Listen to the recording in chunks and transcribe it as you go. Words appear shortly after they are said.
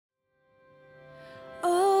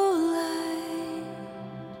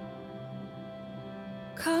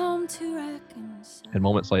And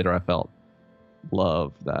moments later, I felt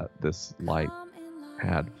love that this light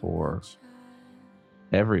had for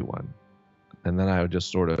everyone. And then I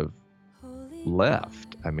just sort of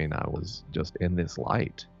left. I mean, I was just in this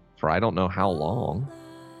light for I don't know how long.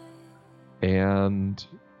 And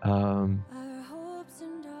then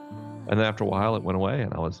after a while, it went away,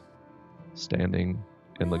 and I was standing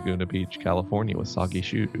in Laguna Beach, California, with soggy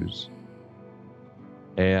shoes.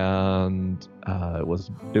 And it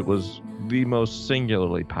was the most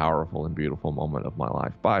singularly powerful and beautiful moment of my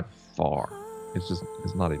life by far.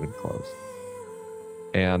 It's not even close.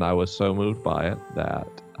 And I was so moved by it that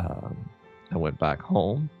I went back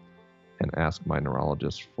home and asked my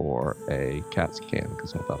neurologist for a CAT scan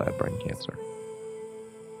because I thought I had brain cancer.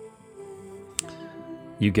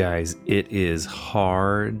 You guys, it is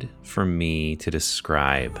hard for me to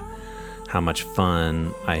describe how much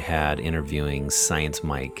fun I had interviewing Science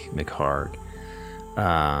Mike McHargue.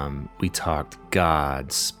 We talked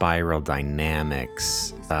God, spiral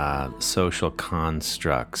dynamics, social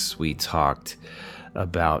constructs. We talked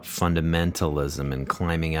about fundamentalism and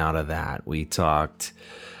climbing out of that. We talked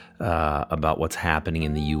about what's happening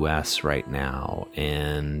in the U.S. right now.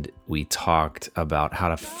 And we talked about how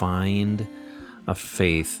to find a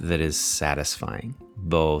faith that is satisfying,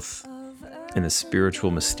 both in the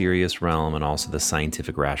spiritual, mysterious realm and also the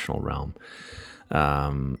scientific, rational realm.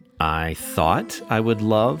 I thought I would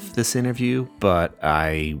love this interview, but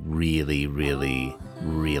I really, really,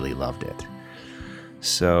 really loved it.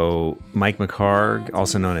 So Mike McHargue,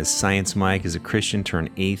 also known as Science Mike, is a Christian turned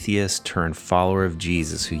atheist turned follower of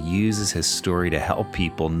Jesus who uses his story to help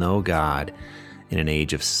people know God in an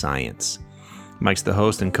age of science. Mike's the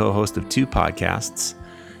host and co-host of two podcasts,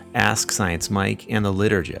 Ask Science Mike and The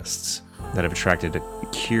Liturgists, that have attracted a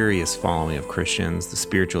curious following of Christians, the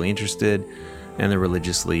spiritually interested, and the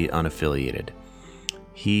religiously unaffiliated.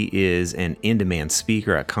 He is an in-demand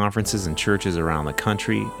speaker at conferences and churches around the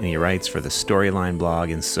country, and he writes for the Storyline blog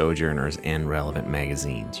and Sojourners and relevant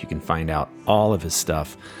magazines. You can find out all of his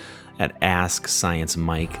stuff at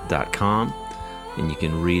AskScienceMike.com, and you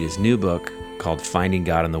can read his new book called Finding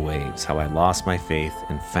God in the Waves, How I Lost My Faith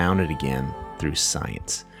and Found It Again Through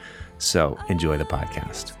Science. So enjoy the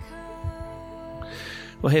podcast.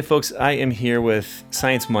 Well, hey, folks, I am here with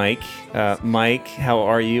Science Mike. Mike, how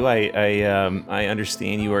are you? I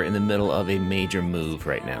understand you are in the middle of a major move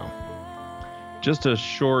right now. Just a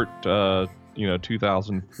short,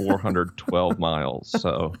 2,412 miles.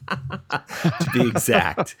 So, to be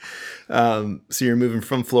exact. So you're moving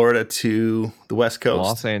from Florida to the West Coast,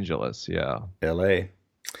 Los Angeles, yeah, LA.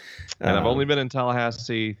 And I've only been in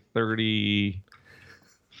Tallahassee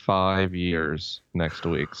 35 years next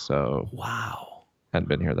week. So wow. Hadn't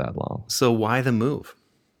been here that long. So why the move?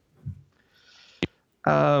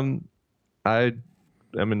 I am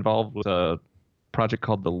involved with a project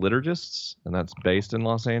called The Liturgists, and that's based in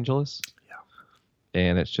Los Angeles. Yeah.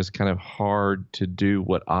 And it's just kind of hard to do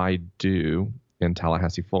what I do in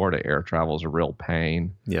Tallahassee, Florida. Air travel is a real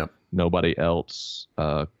pain. Yep. Nobody else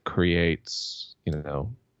creates,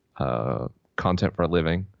 content for a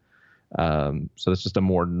living. So it's just a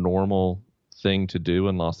more normal thing to do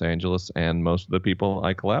in Los Angeles, and most of the people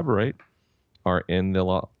I collaborate are in the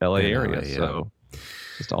LA area. Yeah. So it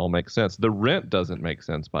just all makes sense. The rent doesn't make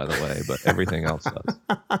sense, by the way, but everything else does.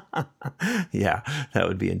 Yeah, that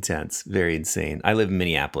would be intense. Very insane. I live in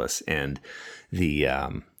Minneapolis, and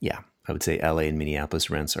I would say LA and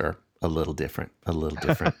Minneapolis rents are a little different. LA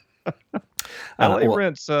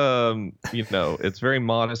rents, it's very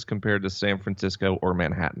modest compared to San Francisco or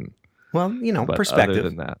Manhattan. Well, but perspective. Other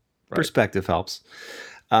than that. Right. Perspective helps.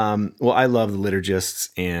 Well, I love the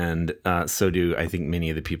Liturgists, and so do I think many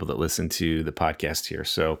of the people that listen to the podcast here.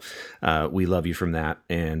 So we love you from that,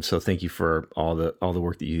 and so thank you for all the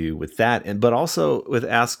work that you do with that, but also with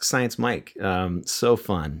Ask Science Mike. So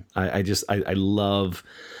fun. I love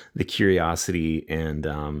the curiosity, and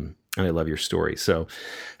I love your story. So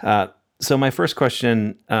my first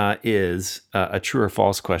question is a true or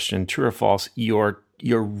false question. True or false?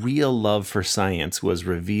 Your real love for science was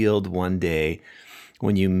revealed one day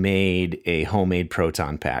when you made a homemade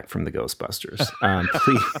proton pack from the Ghostbusters.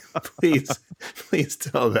 Please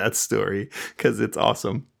tell that story, because it's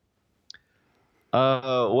awesome.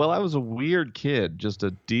 Well, I was a weird kid, just a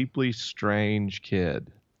deeply strange kid.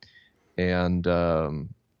 And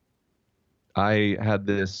I had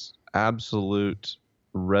this absolute,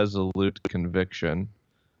 resolute conviction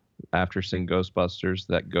after seeing Ghostbusters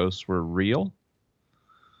that ghosts were real.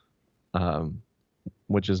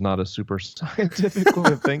 Which is not a super scientific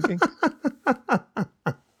way of thinking.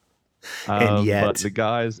 And yet, but the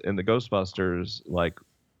guys in the Ghostbusters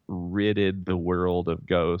ridded the world of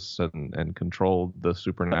ghosts and controlled the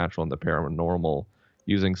supernatural and the paranormal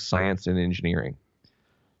using science and engineering.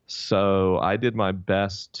 So I did my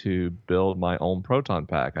best to build my own proton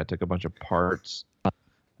pack. I took a bunch of parts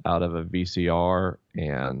out of a VCR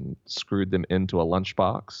and screwed them into a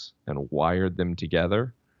lunchbox and wired them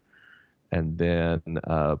together, and then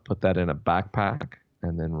put that in a backpack,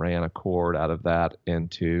 and then ran a cord out of that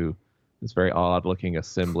into this very odd looking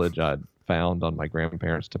assemblage I'd found on my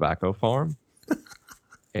grandparents' tobacco farm.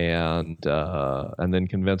 And then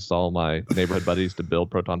convinced all my neighborhood buddies to build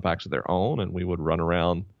proton packs of their own, and we would run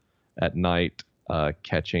around at night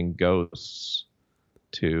catching ghosts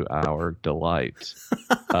to our delight.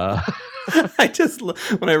 When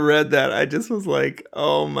I read that, I just was like,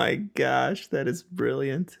 oh my gosh, that is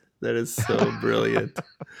brilliant. That is so brilliant.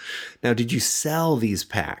 Now, did you sell these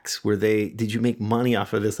packs? Did you make money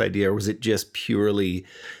off of this idea, or was it just purely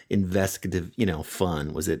investigative,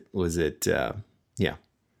 fun? Was it, yeah.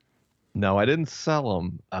 No, I didn't sell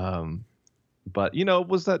them. But,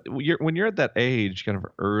 was that when you're at that age, kind of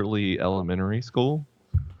early elementary school,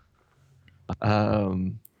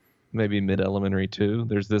 maybe mid-elementary too,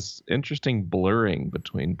 there's this interesting blurring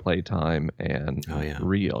between playtime and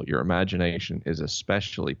real. Your imagination is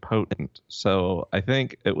especially potent. So I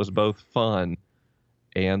think it was both fun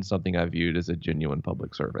and something I viewed as a genuine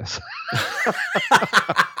public service.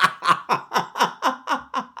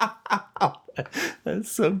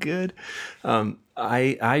 That's so good.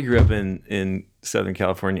 I grew up in Southern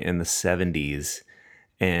California in the 70s,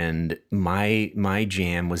 and my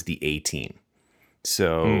jam was the A-Team.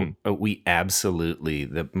 So we absolutely,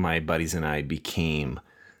 my buddies and I became,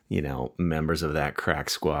 members of that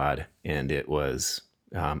crack squad. And it was,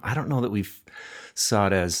 I don't know that we saw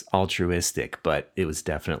it as altruistic, but it was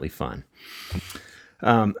definitely fun.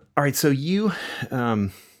 All right. So you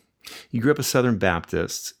grew up a Southern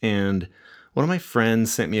Baptist, and one of my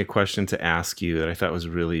friends sent me a question to ask you that I thought was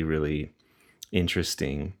really, really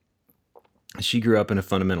interesting. She grew up in a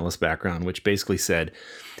fundamentalist background, which basically said,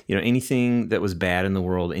 anything that was bad in the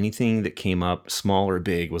world, anything that came up, small or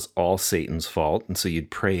big, was all Satan's fault. And so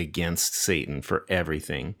you'd pray against Satan for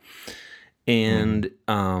everything. And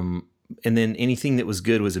then anything that was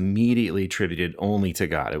good was immediately attributed only to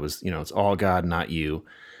God. It was, it's all God, not you.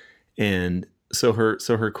 And so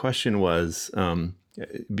her question was,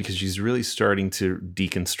 because she's really starting to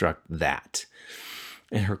deconstruct that.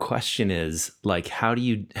 And her question is, like, how do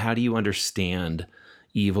you understand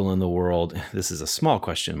evil in the world? This is a small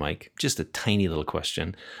question, Mike, just a tiny little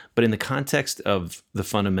question. But in the context of the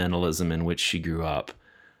fundamentalism in which she grew up,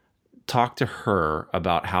 talk to her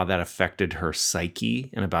about how that affected her psyche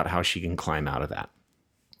and about how she can climb out of that.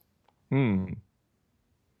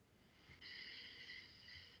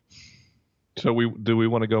 So do we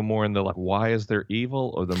want to go more in the, like, why is there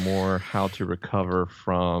evil, or the more how to recover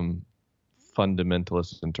from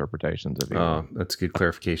fundamentalist interpretations of evil? Oh, that's good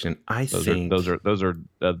clarification. That's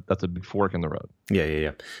a big fork in the road.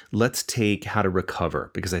 Yeah. Let's take how to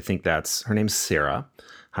recover, because I think her name's Sarah.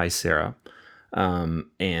 Hi, Sarah.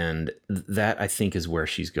 And that, I think, is where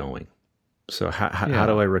she's going. So how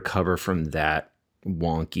do I recover from that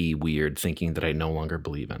wonky, weird thinking that I no longer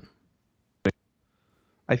believe in?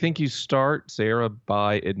 I think you start, Sarah,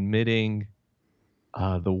 by admitting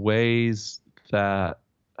the ways that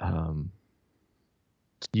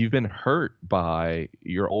you've been hurt by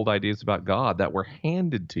your old ideas about God that were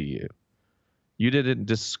handed to you. You didn't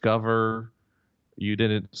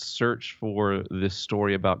search for this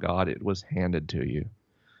story about God. It was handed to you.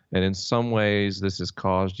 And in some ways, this has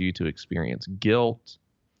caused you to experience guilt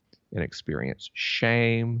and experience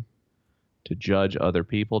shame, to judge other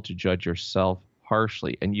people, to judge yourself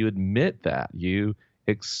harshly. And you admit that. You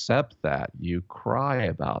accept that. You cry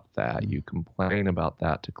about that. You complain about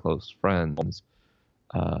that to close friends.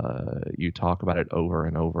 You talk about it over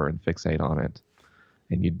and over and fixate on it.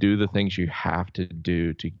 And you do the things you have to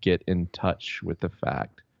do to get in touch with the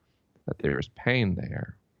fact that there is pain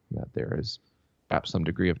there, that there is perhaps some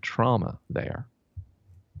degree of trauma there.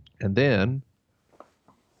 And then,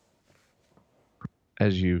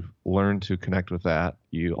 as you've learned to connect with that,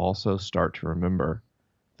 you also start to remember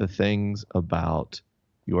the things about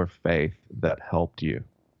your faith that helped you.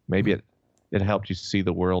 Maybe it helped you see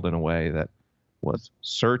the world in a way that was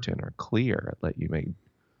certain or clear. It let you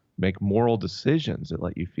make moral decisions. It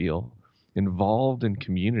let you feel involved in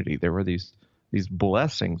community. There were these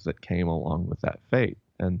blessings that came along with that faith.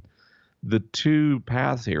 And the two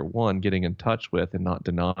paths here, one, getting in touch with and not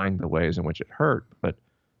denying the ways in which it hurt, but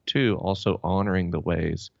two, also honoring the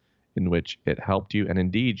ways in which it helped you and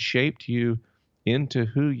indeed shaped you into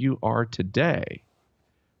who you are today,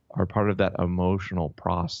 are part of that emotional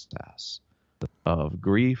process of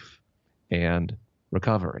grief and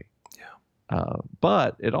recovery.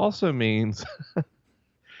 But it also means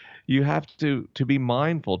you have to be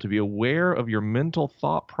mindful, to be aware of your mental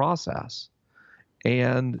thought process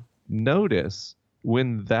and notice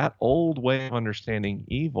when that old way of understanding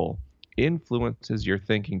evil influences your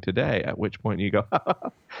thinking today, at which point you go,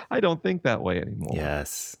 I don't think that way anymore.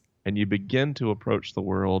 Yes. And you begin to approach the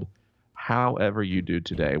world however you do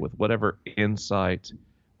today, with whatever insight,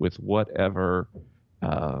 with whatever,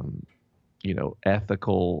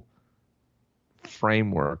 ethical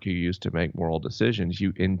framework you use to make moral decisions.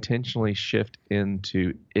 You intentionally shift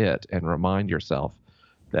into it and remind yourself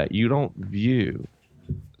that you don't view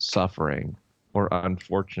suffering or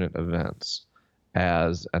unfortunate events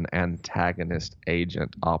as an antagonist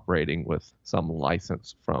agent operating with some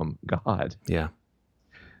license from God. Yeah.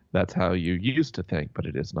 That's how you used to think, but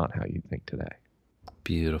it is not how you think today.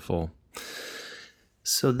 Beautiful.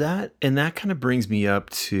 So that kind of brings me up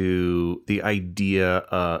to the idea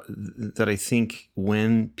that I think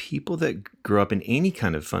when people that grow up in any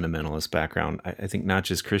kind of fundamentalist background, I think not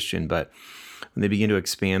just Christian, but when they begin to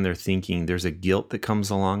expand their thinking, there's a guilt that comes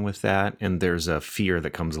along with that, and there's a fear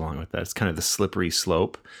that comes along with that. It's kind of the slippery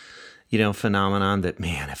slope, phenomenon that,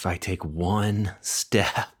 man, if I take one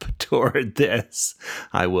step toward this,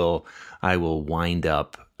 I will wind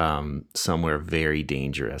up somewhere very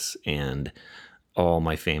dangerous, and all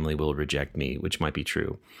my family will reject me, which might be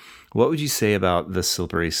true. What would you say about the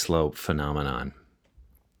slippery slope phenomenon?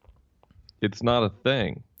 It's not a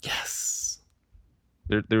thing. Yes.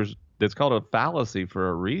 It's called a fallacy for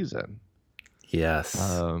a reason. Yes.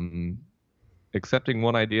 Accepting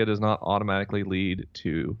one idea does not automatically lead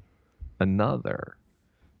to another.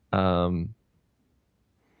 First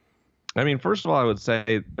of all, I would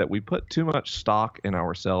say that we put too much stock in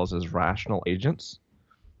ourselves as rational agents,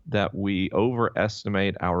 that we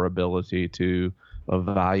overestimate our ability to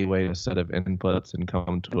evaluate a set of inputs and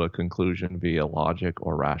come to a conclusion via logic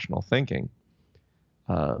or rational thinking.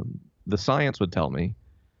 The science would tell me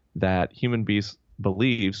that human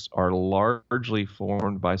beliefs are largely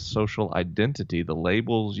formed by social identity. The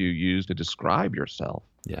labels you use to describe yourself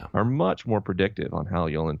are much more predictive on how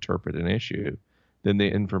you'll interpret an issue than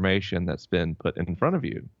the information that's been put in front of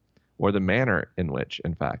you, or the manner in which,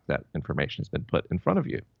 in fact, that information has been put in front of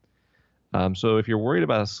you. So if you're worried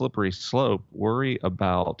about a slippery slope, worry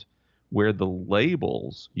about where the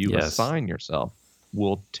labels you assign yourself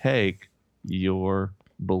will take your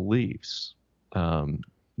beliefs.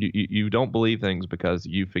 You don't believe things because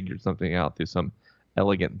you figured something out through some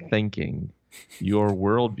elegant thinking. Your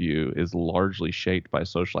worldview is largely shaped by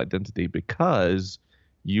social identity because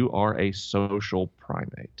you are a social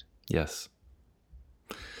primate. Yes.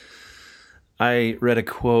 I read a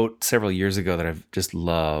quote several years ago that I've just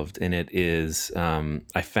loved, and it is,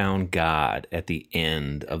 I found God at the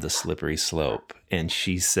end of the slippery slope, and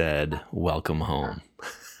she said, welcome home.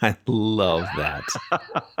 I love that.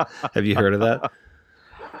 Have you heard of that?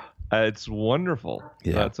 It's wonderful.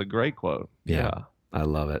 Yeah. That's a great quote. Yeah. I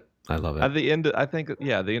love it. At the end, I think,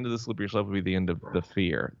 the end of the slippery slope would be the end of the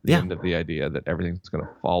fear, the end of the idea that everything's going to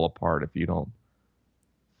fall apart if you don't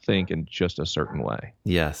think in just a certain way.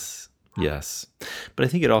 Yes. But I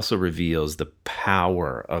think it also reveals the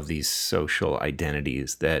power of these social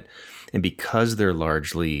identities and because they're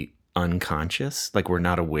largely unconscious, like we're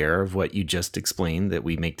not aware of what you just explained, that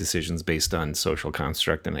we make decisions based on social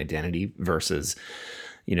construct and identity versus,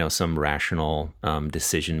 some rational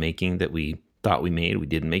decision making that we thought we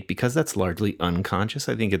didn't make, because that's largely unconscious.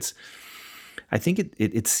 I think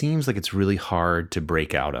it seems like it's really hard to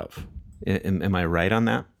break out of. Am I right on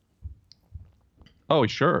that? Oh,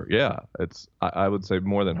 sure. Yeah. I would say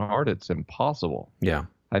more than hard, it's impossible. Yeah.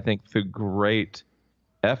 I think through great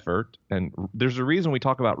effort, and there's a reason we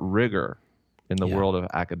talk about rigor in the world of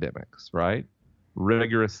academics, right?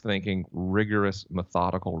 Rigorous thinking, rigorous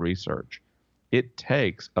methodical research. It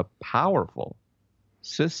takes a powerful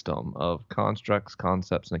system of constructs,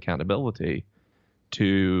 concepts, and accountability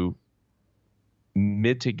to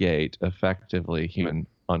mitigate effectively human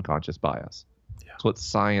unconscious bias. Yeah. It's what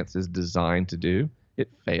science is designed to do. It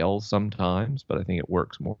fails sometimes, but I think it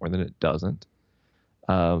works more than it doesn't.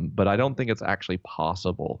 But I don't think it's actually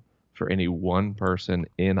possible for any one person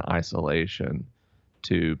in isolation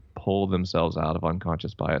to pull themselves out of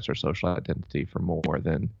unconscious bias or social identity for more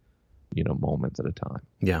than, moments at a time.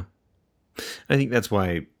 Yeah. I think that's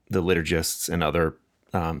why the liturgists and other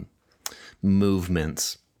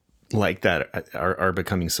movements like that are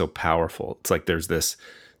becoming so powerful. It's like there's this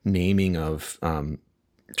naming of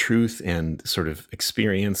truth and sort of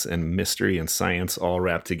experience and mystery and science all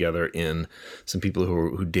wrapped together in some people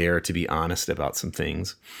who dare to be honest about some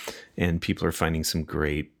things, and people are finding some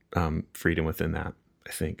great freedom within that,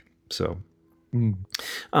 I think. So,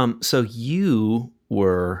 so you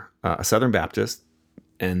were a Southern Baptist,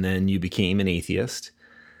 and then you became an atheist,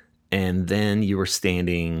 and then you were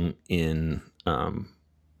standing in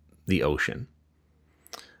the ocean,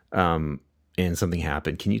 and something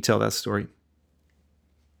happened. Can you tell that story?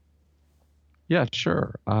 Yeah,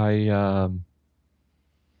 sure. I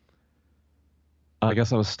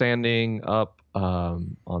guess I was standing up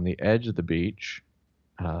on the edge of the beach,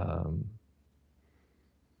 and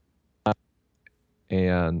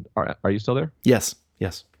are you still there? Yes.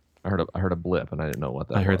 I heard a blip, and I didn't know what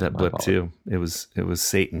that was. I heard that My blip apologies. too. It was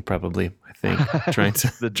Satan, probably, I think, trying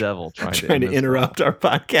to The devil trying to trying end to this interrupt our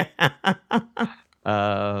podcast.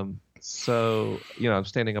 So I'm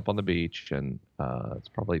standing up on the beach, and it's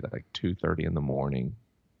probably like 2:30 in the morning,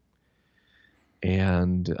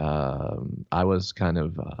 and I was kind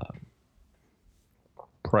of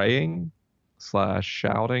praying /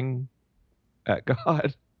 shouting at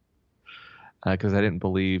God because I didn't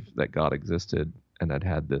believe that God existed, and I'd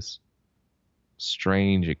had this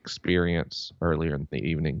strange experience earlier in the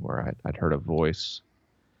evening where I'd heard a voice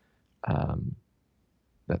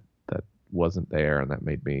that wasn't there, and that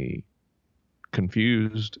made me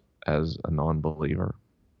confused as a non-believer.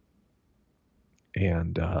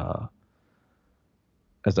 And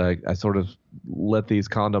as I sort of let these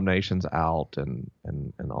condemnations out and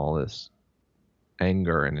all this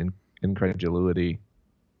anger and incredulity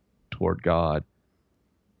toward God,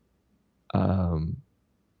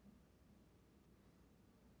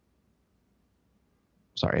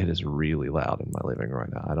 sorry, it is really loud in my living room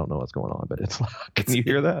right now. I don't know what's going on, but it's loud. Can you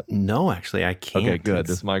hear that? No, actually, I can't. Okay, good.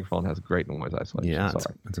 This microphone has great noise isolation. Yeah,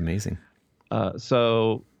 Sorry. it's amazing.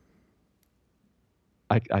 So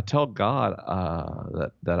I tell God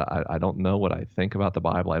that I don't know what I think about the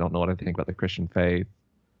Bible. I don't know what I think about the Christian faith.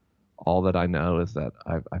 All that I know is that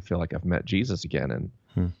I feel like I've met Jesus again,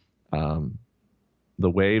 and the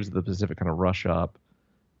waves of the Pacific kind of rush up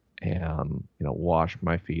and wash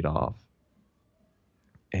my feet off,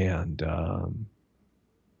 and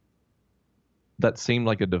that seemed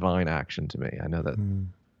like a divine action to me. I know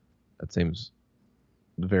that seems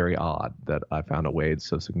very odd that I found a wave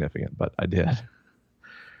so significant, but I did.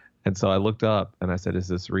 And so I looked up and I said, is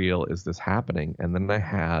this real? Is this happening? And then I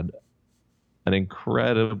had an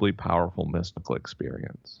incredibly powerful mystical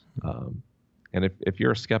experience. And if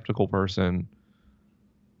you're a skeptical person,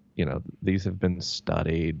 these have been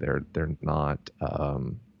studied. They're not,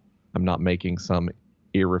 I'm not making some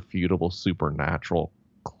irrefutable supernatural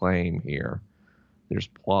claim here. There's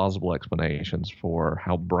plausible explanations for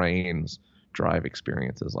how brains drive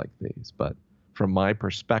experiences like these. But from my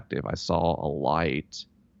perspective, I saw a light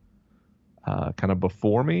kind of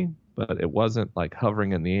before me, but it wasn't like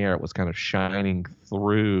hovering in the air. It was kind of shining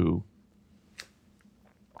through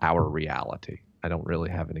our reality. I don't really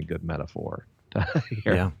have any good metaphor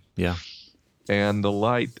here. Yeah. And the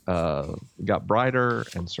light got brighter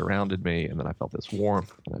and surrounded me, and then I felt this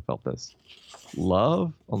warmth, and I felt this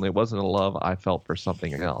love, only it wasn't a love I felt for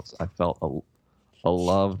something else. I felt a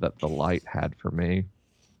love that the light had for me.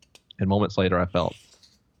 And moments later, I felt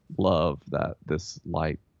love that this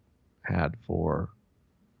light had for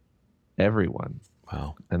everyone.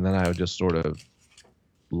 Wow. And then I just sort of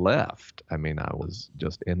left. I mean, I was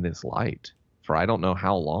just in this light for I don't know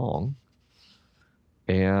how long.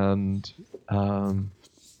 And then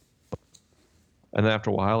after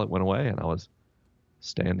a while, it went away, and I was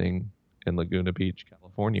standing in Laguna Beach,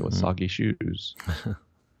 California, with soggy shoes.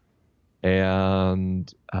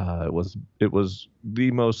 And it was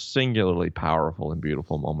the most singularly powerful and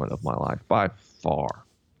beautiful moment of my life by far.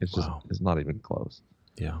 It's not even close.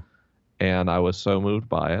 Yeah. And I was so moved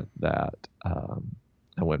by it that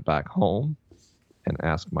I went back home and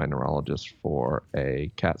asked my neurologist for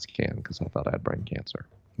a CAT scan because I thought I had brain cancer.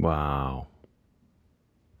 Wow.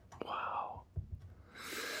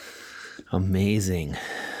 Amazing.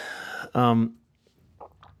 I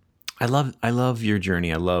love your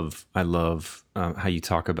journey. I love how you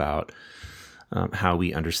talk about how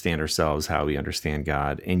we understand ourselves, how we understand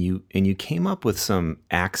God, and you came up with some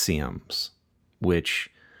axioms,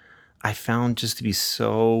 which I found just to be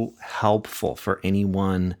so helpful for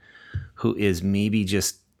anyone who is maybe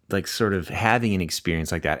just like sort of having an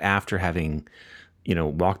experience like that after having,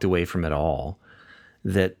 walked away from it all.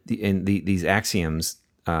 That these axioms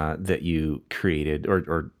that you created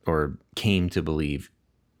or came to believe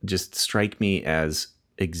just strike me as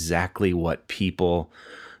exactly what people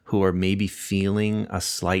who are maybe feeling a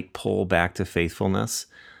slight pull back to faithfulness,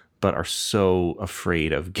 but are so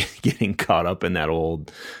afraid of getting caught up in that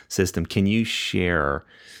old system. Can you share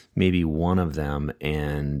maybe one of them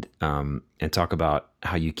and talk about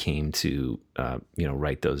how you came to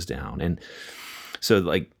write those down? And so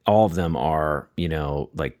like all of them are,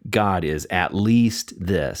 like God is at least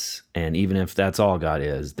this, and even if that's all God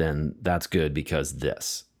is, then that's good because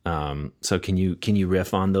this. So can you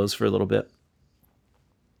riff on those for a little bit?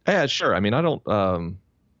 Yeah, sure. I mean, I don't.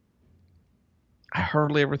 I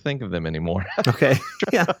hardly ever think of them anymore. Okay.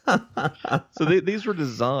 Yeah. So these were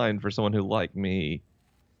designed for someone who, like me,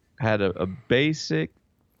 had a basic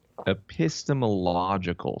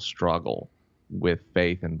epistemological struggle with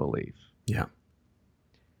faith and belief. Yeah.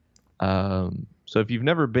 So if you've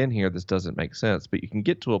never been here, this doesn't make sense, but you can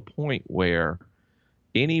get to a point where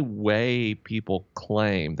any way people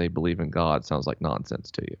claim they believe in God sounds like nonsense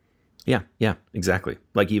to you. Yeah, exactly.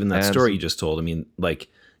 Like even that story you just told, I mean, like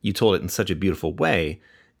you told it in such a beautiful way,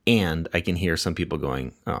 and I can hear some people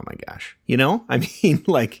going, "Oh my gosh." I mean,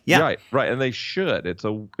 like, yeah. Right. And they should.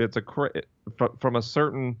 From a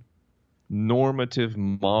certain normative,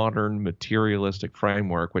 modern, materialistic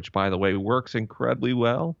framework, which by the way works incredibly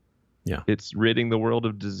well. Yeah. It's ridding the world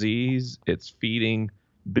of disease. It's feeding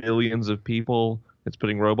billions of people. It's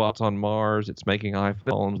putting robots on Mars. It's making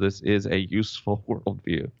iPhones. This is a useful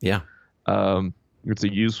worldview. Yeah. It's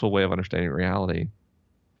a useful way of understanding reality.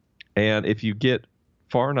 And if you get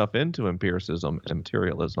far enough into empiricism and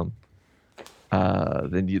materialism,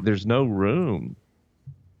 then there's no room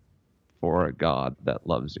for a God that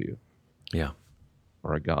loves you. Yeah.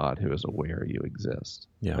 Or a God who is aware you exist.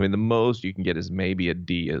 Yeah. I mean, the most you can get is maybe a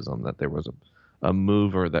deism, that there was a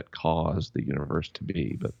mover that caused the universe to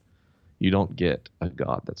be, but you don't get a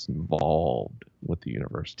God that's involved with the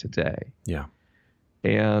universe today. Yeah.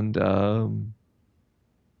 And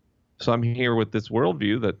so I'm here with this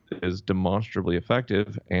worldview that is demonstrably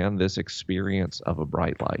effective, and this experience of a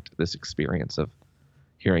bright light, this experience of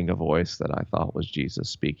hearing a voice that I thought was Jesus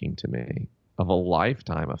speaking to me, of a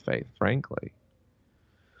lifetime of faith, frankly.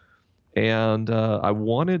 And I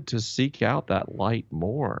wanted to seek out that light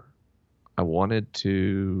more. I wanted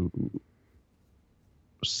to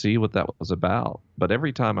see what that was about. But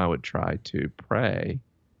every time I would try to pray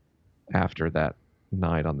after that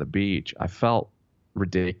night on the beach, I felt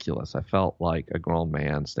ridiculous. I felt like a grown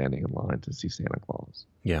man standing in line to see Santa Claus.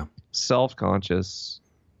 Yeah. Self-conscious,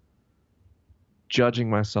 judging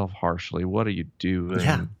myself harshly. What are you doing?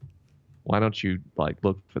 Yeah. Why don't you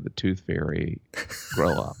look for the tooth fairy?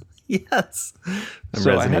 Grow up. Yes.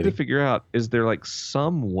 So I had to figure out, is there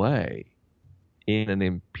some way in an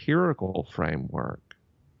empirical framework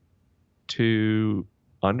to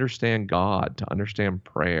understand God, to understand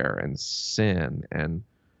prayer and sin and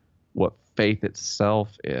what faith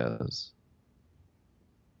itself is?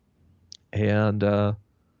 And so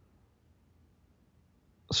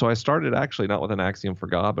I started actually not with an axiom for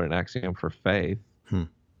God, but an axiom for faith. I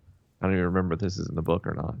don't even remember if this is in the book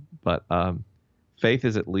or not, but faith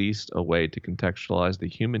is at least a way to contextualize the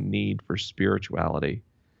human need for spirituality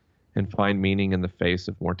and find meaning in the face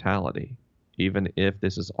of mortality. Even if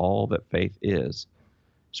this is all that faith is,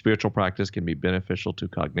 spiritual practice can be beneficial to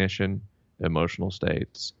cognition, emotional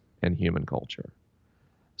states, and human culture.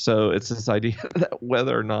 So it's this idea that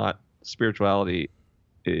whether or not spirituality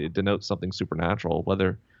denotes something supernatural,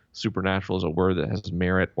 whether supernatural is a word that has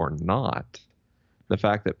merit or not, the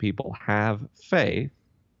fact that people have faith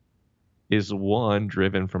is, one,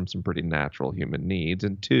 driven from some pretty natural human needs,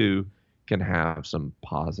 and two, can have some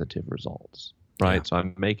positive results, right? Yeah. So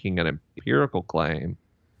I'm making an empirical claim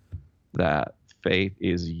that faith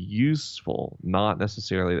is useful, not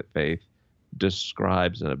necessarily that faith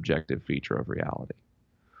describes an objective feature of reality.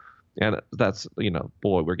 And that's,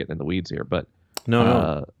 boy, we're getting in the weeds here, but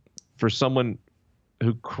no. For someone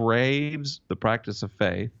who craves the practice of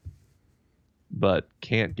faith but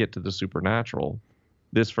can't get to the supernatural,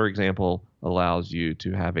 this, for example, allows you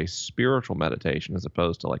to have a spiritual meditation as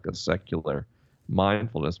opposed to a secular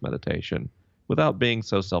mindfulness meditation without being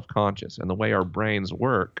so self-conscious. And the way our brains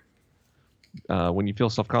work, when you feel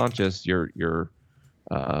self-conscious, your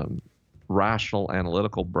rational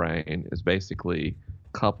analytical brain is basically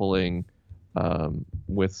coupling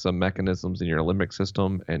with some mechanisms in your limbic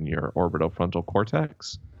system and your orbitofrontal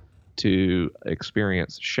cortex to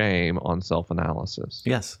experience shame on self-analysis.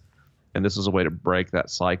 Yes. And this is a way to break that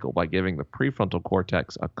cycle by giving the prefrontal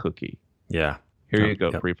cortex a cookie. Yeah. Here you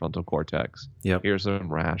go, prefrontal cortex. Yep. Here's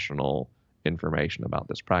some rational information about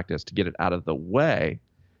this practice to get it out of the way,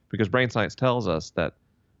 because brain science tells us that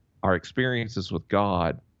our experiences with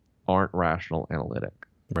God aren't rational analytic.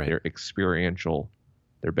 Right. They're experiential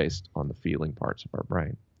They're based on the feeling parts of our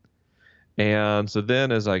brain. And so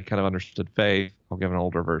then, as I kind of understood faith, I'll give an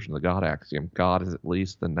older version of the God axiom. God is at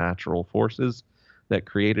least the natural forces that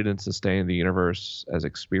created and sustained the universe as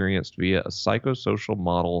experienced via a psychosocial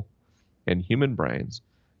model in human brains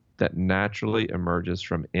that naturally emerges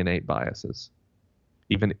from innate biases.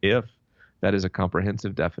 Even if that is a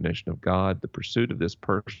comprehensive definition of God, the pursuit of this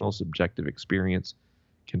personal subjective experience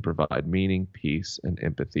can provide meaning, peace, and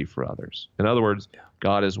empathy for others. In other words,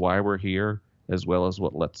 God is why we're here, as well as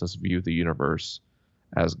what lets us view the universe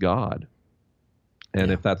as God.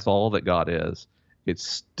 And if that's all that God is, it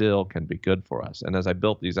still can be good for us. And as I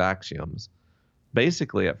built these axioms,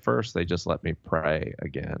 basically at first they just let me pray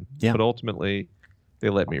again. Yeah. But ultimately, they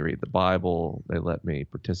let me read the Bible. They let me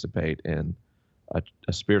participate in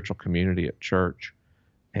a spiritual community at church.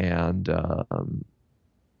 And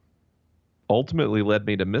ultimately led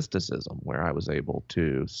me to mysticism, where I was able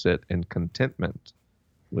to sit in contentment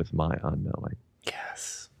with my unknowing.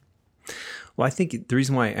 Yes. Well, I think the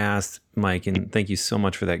reason why I asked, Mike, and thank you so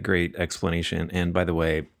much for that great explanation. And by the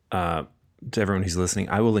way, to everyone who's listening,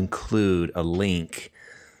 I will include a link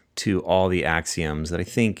to all the axioms that I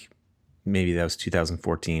think maybe that was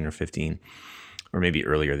 2014 or 15, or maybe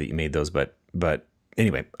earlier that you made those. But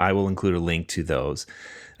anyway, I will include a link to those.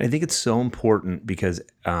 And I think it's so important because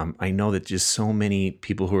I know that just so many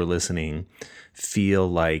people who are listening feel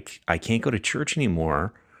like I can't go to church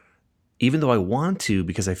anymore, even though I want to,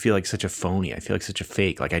 because I feel like such a phony. I feel like such a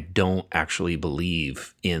fake. Like I don't actually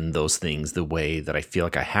believe in those things the way that I feel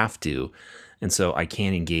like I have to. And so I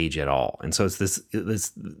can't engage at all. And so it's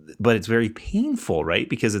this, but it's very painful, right?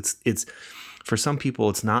 Because it's for some people,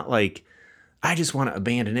 it's not like I just want to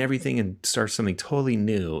abandon everything and start something totally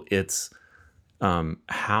new. It's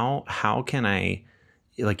how can I,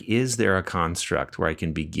 like, is there a construct where I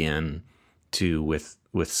can begin to, with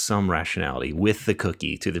some rationality, with the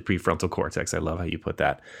cookie to the prefrontal cortex, I love how you put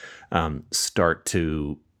that, start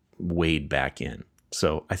to wade back in.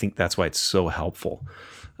 So I think that's why it's so helpful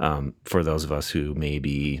for those of us who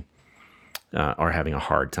maybe are having a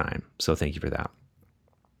hard time. So thank you for that.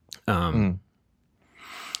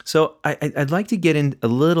 So I'd like to get in a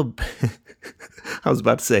little, I was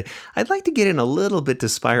about to say, I'd like to get in a little bit to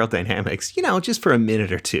spiral dynamics, just for a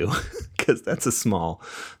minute or two, because that's a small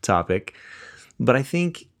topic. But I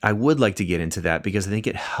think I would like to get into that because I think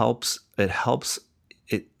it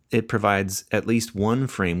provides at least one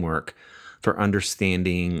framework for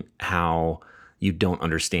understanding how you don't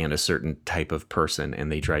understand a certain type of person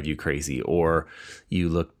and they drive you crazy, or you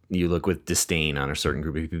look with disdain on a certain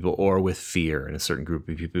group of people, or with fear in a certain group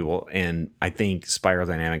of people. And I think spiral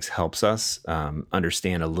dynamics helps us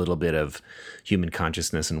understand a little bit of human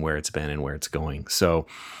consciousness and where it's been and where it's going. So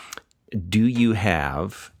do you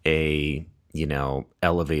have a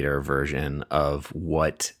elevator version of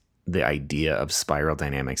what the idea of spiral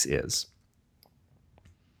dynamics is?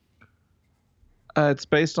 It's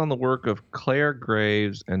based on the work of Claire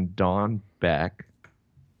Graves and Don Beck.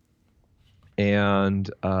 And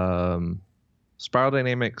spiral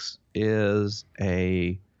dynamics is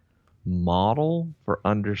a model for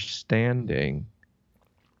understanding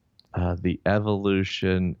the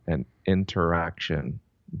evolution and interaction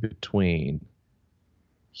between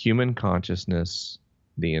human consciousness,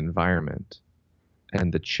 the environment,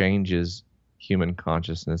 and the changes human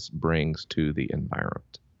consciousness brings to the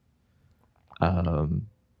environment.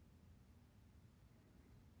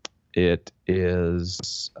 It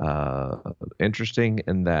is interesting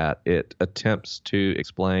in that it attempts to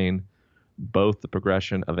explain both the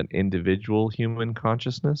progression of an individual human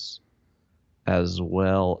consciousness as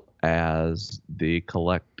well as the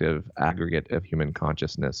collective aggregate of human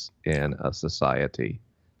consciousness in a society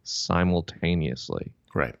simultaneously.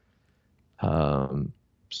 Right.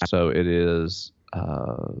 So it is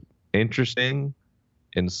interesting,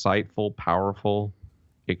 insightful, powerful,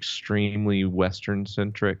 extremely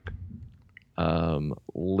Western-centric,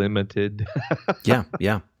 limited.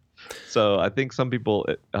 Yeah. So I think some people,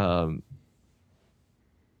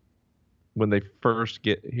 when they first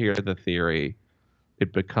hear the theory,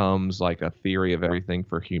 it becomes like a theory of everything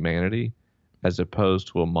for humanity, as opposed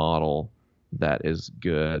to a model that is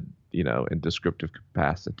good, in descriptive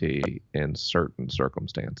capacity in certain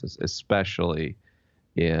circumstances, especially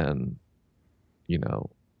in,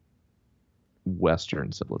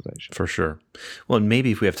 Western civilization. For sure. Well, and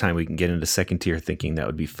maybe if we have time, we can get into second tier thinking. That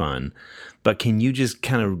would be fun. But can you just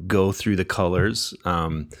kind of go through the colors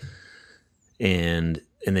and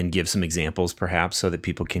then give some examples, perhaps, so that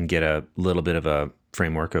people can get a little bit of a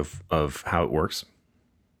framework of how it works?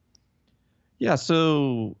 Yeah,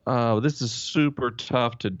 so this is super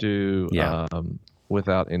tough to do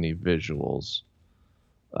without any visuals.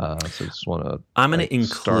 So I just want to I'm going to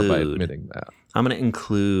start by include. admitting that. I'm going to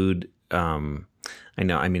include. I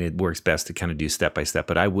know. I mean, it works best to kind of do step by step,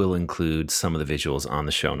 but I will include some of the visuals on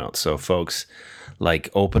the show notes. So, folks, like,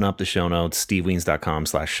 open up the show notes,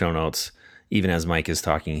 steveweens.com/show notes. Even as Mike is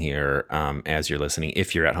talking here, as you're listening,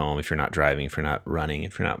 if you're at home, if you're not driving, if you're not running,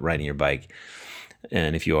 if you're not riding your bike,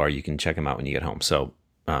 and if you are, you can check them out when you get home. So,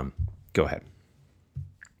 go ahead.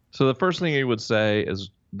 So the first thing you would say is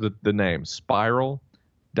the name Spiral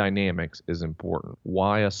Dynamics is important.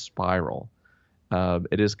 Why a spiral?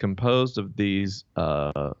 It is composed of these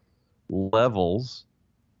levels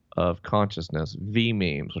of consciousness,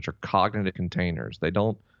 V-memes, which are cognitive containers. They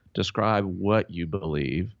don't describe what you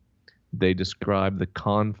believe. They describe the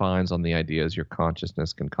confines on the ideas your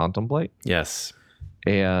consciousness can contemplate. Yes.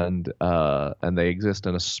 And they exist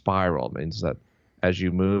in a spiral. It means that as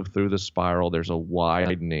you move through the spiral, there's a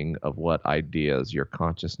widening of what ideas your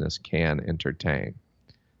consciousness can entertain,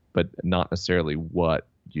 but not necessarily what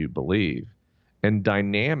you believe. And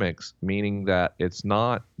dynamics, meaning that it's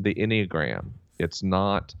not the Enneagram, it's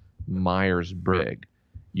not Myers-Briggs.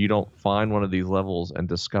 You don't find one of these levels and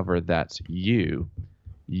discover that's you.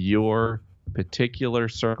 Your particular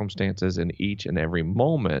circumstances in each and every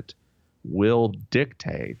moment will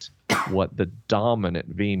dictate what the dominant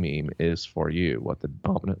V-meme is for you, what the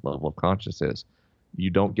dominant level of consciousness is. You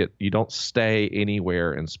don't stay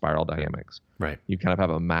anywhere in spiral dynamics. Right. You kind of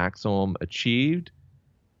have a maximum achieved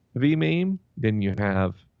V-meme, then you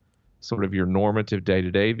have sort of your normative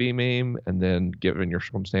day-to-day V-meme, and then given your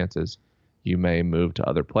circumstances, you may move to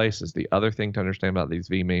other places. The other thing to understand about these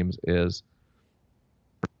V-memes is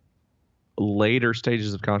later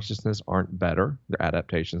stages of consciousness aren't better. They're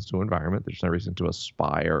adaptations to environment. There's no reason to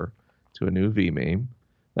aspire to a new V-meme.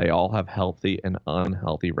 They all have healthy and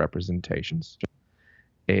unhealthy representations.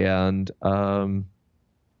 And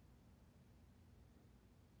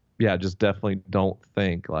just definitely don't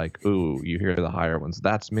think like, ooh, you hear the higher ones,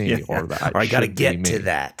 that's me, or that I got to get to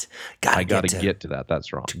that. I got to get to that.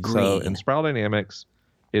 That's wrong. So in spiral dynamics,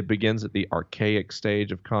 it begins at the archaic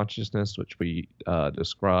stage of consciousness, which we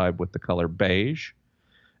describe with the color beige.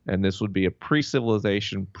 And this would be a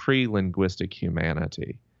pre-civilization, pre-linguistic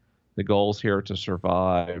humanity. The goals here are to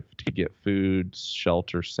survive, to get food,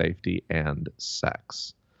 shelter, safety, and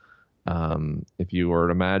sex. If you were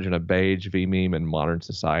to imagine a beige V-meme in modern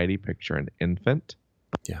society, picture an infant.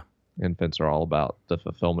 Yeah. Infants are all about the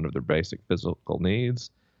fulfillment of their basic physical needs.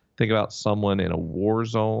 Think about someone in a war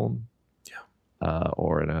zone.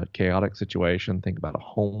 Or in a chaotic situation. Think about a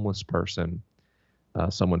homeless person,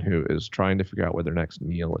 someone who is trying to figure out where their next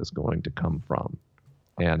meal is going to come from.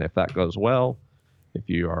 And if that goes well, if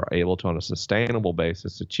you are able to, on a sustainable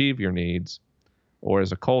basis, achieve your needs, or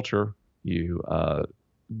as a culture, you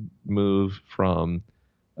move from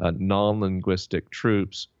non-linguistic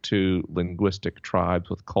troops to linguistic tribes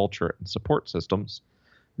with culture and support systems,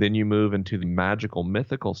 then you move into the magical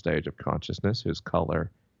mythical stage of consciousness, whose color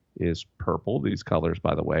is purple. These colors,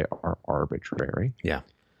 by the way, are arbitrary. Yeah.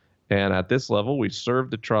 And at this level, we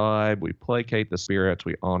serve the tribe, we placate the spirits,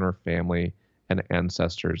 we honor family and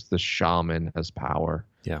ancestors. The shaman has power.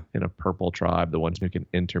 Yeah. In a purple tribe, the ones who can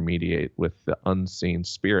intermediate with the unseen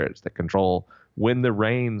spirits that control when the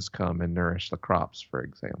rains come and nourish the crops, for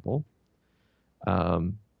example.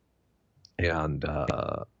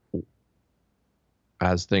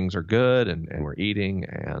 As things are good and we're eating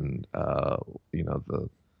and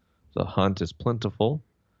the hunt is plentiful,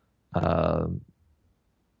 then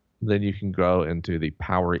you can grow into the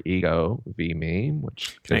power ego V-meme,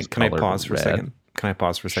 which can I pause for a second? Can I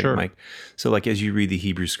pause for a second, Sure. Mike? So, like, as you read the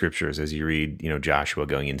Hebrew scriptures, as you read, Joshua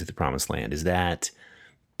going into the promised land, is that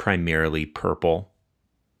primarily purple?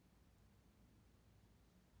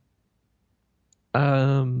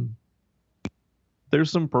 There's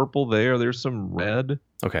some purple there. There's some red.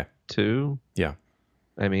 Okay. Too. Yeah.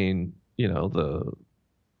 I mean,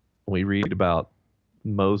 we read about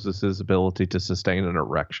Moses' ability to sustain an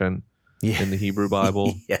erection in the Hebrew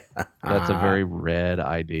Bible. Yeah. That's a very red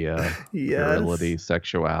idea. Virility,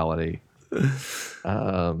 sexuality.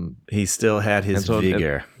 He still had his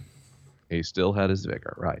vigor. He still had his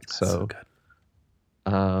vigor, right? That's so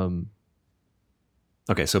good.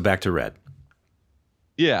 Okay, so back to red.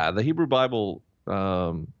 Yeah, the Hebrew Bible,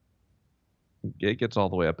 it gets all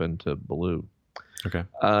the way up into blue. Okay.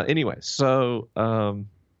 Anyway, so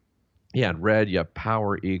in red, you have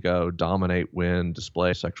power, ego, dominate, win,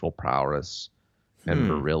 display sexual prowess, and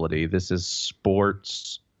virility. This is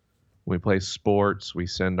sports. When we play sports, we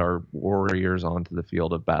send our warriors onto the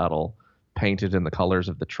field of battle, painted in the colors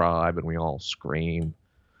of the tribe, and we all scream.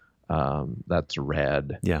 That's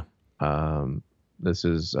red. Yeah. This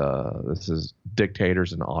is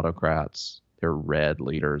dictators and autocrats. They're red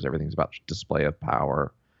leaders. Everything's about display of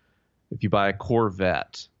power. If you buy a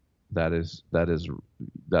Corvette, that is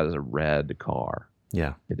a red car.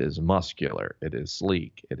 Yeah. It is muscular. It is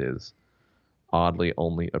sleek. It is oddly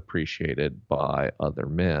only appreciated by other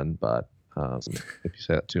men, but if you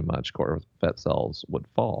say that too much, Corvette sales would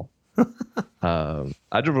fall.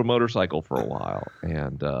 I drove a motorcycle for a while,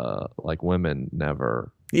 and like women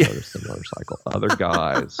never notice the motorcycle. Other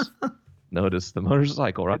guys notice the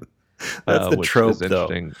motorcycle, right? That's the which trope, is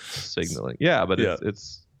interesting signaling. Yeah, but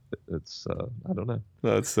it's I don't know.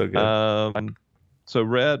 That's so good. So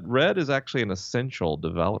red is actually an essential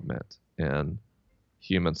development in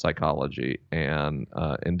human psychology and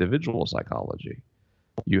individual psychology.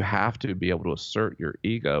 You have to be able to assert your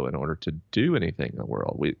ego in order to do anything in the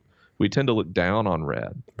world. We tend to look down on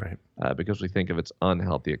red, right? Because we think of its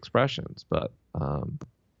unhealthy expressions. But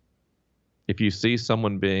if you see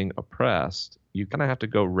someone being oppressed, you kind of have to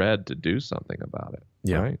go red to do something about it.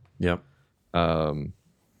 Yeah. Right? Yep.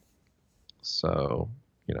 So,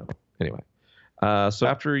 anyway. So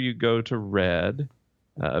after you go to red,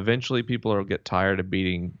 eventually people will get tired of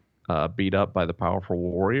being beat up by the powerful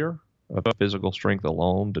warrior of physical strength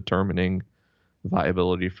alone, determining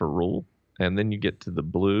viability for rule. And then you get to the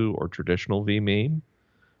blue or traditional V meme,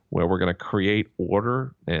 where we're going to create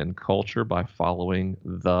order and culture by following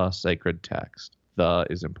the sacred text. The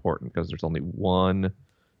is important because there's only one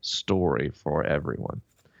story for everyone.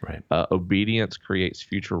 Right. Obedience creates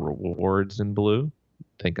future rewards in blue.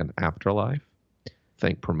 Think an afterlife.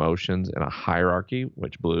 Think promotions in a hierarchy,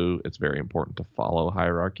 which blue, it's very important to follow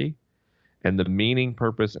hierarchy. And the meaning,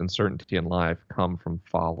 purpose, and certainty in life come from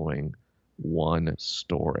following one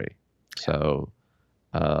story. So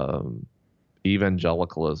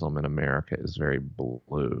evangelicalism in America is very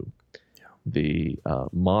blue. Yeah. The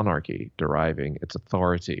monarchy deriving its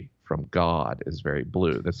authority from God is very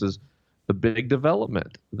blue. This is the big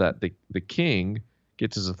development, that the king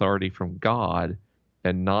gets his authority from God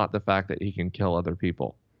and not the fact that he can kill other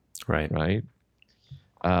people. Right. Right.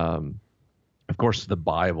 Of course, the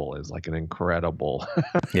Bible is like an incredible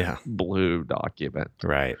blue document.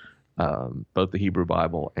 Right. Both the Hebrew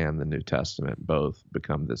Bible and the New Testament both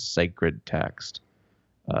become this sacred text,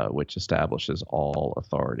 which establishes all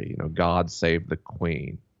authority. God save the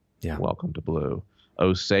queen. Yeah. Welcome to blue.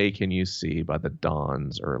 Oh, say can you see by the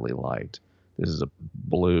dawn's early light. This is a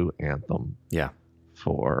blue anthem. Yeah.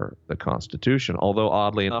 For the Constitution. Although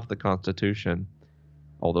oddly enough, the Constitution,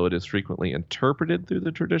 although it is frequently interpreted through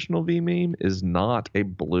the traditional V meme, is not a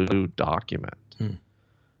blue document.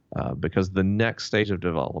 Because the next stage of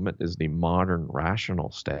development is the modern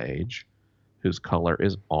rational stage, whose color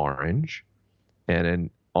is orange. And in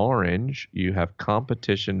orange, you have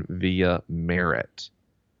competition via merit.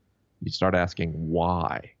 You start asking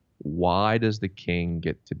why. Why does the king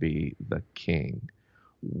get to be the king?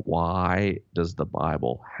 Why does the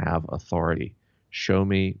Bible have authority? Show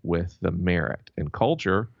me with the merit. In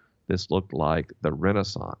culture, this looked like the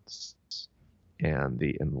Renaissance and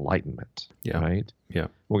the Enlightenment, right? Yeah.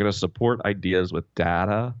 We're going to support ideas with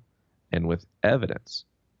data and with evidence.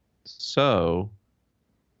 So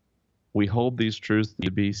we hold these truths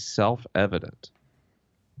to be self-evident.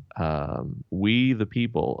 We, the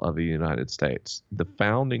people of the United States, the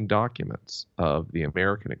founding documents of the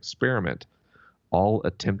American experiment, all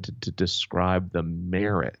attempted to describe the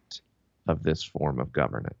merit of this form of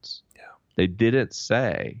governance. Yeah. They didn't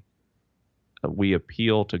say we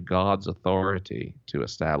appeal to God's authority to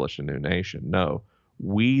establish a new nation. No,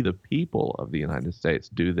 we, the people of the United States,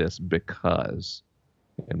 do this because,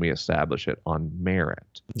 and we establish it on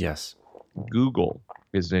merit. Yes. Google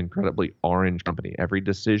is an incredibly orange company. Every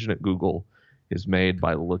decision at Google is made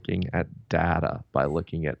by looking at data, by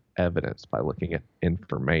looking at evidence, by looking at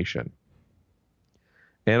information.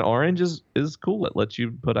 And orange is cool. It lets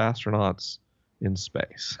you put astronauts in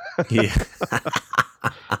space. Yeah.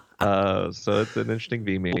 So it's an interesting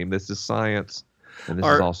V meme. This is science, and this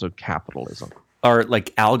is also capitalism. Are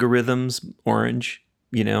like algorithms orange?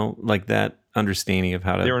 Like that understanding of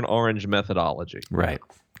how to. They're an orange methodology. Right.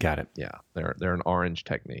 Got it. Yeah. They're an orange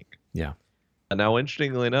technique. Yeah. And now,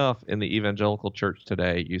 interestingly enough, in the evangelical church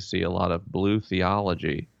today, you see a lot of blue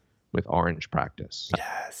theology with orange practice.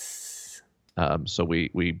 Yes. So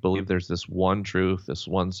we believe there's this one truth, this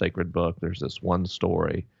one sacred book, there's this one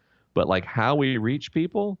story, but like how we reach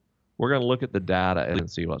people, we're going to look at the data and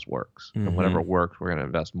see what works. Mm-hmm. And whatever works, we're going to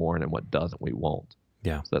invest more in, and what doesn't, we won't.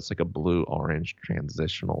 Yeah. So that's like a blue-orange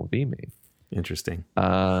transitional V meme. Interesting.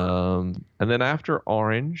 And then after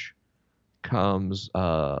orange comes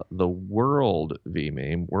the world V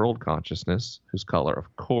meme, world consciousness, whose color,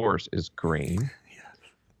 of course, is green.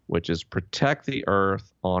 which is protect the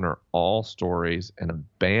earth, honor all stories, and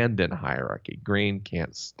abandon hierarchy. Green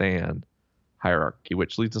can't stand hierarchy,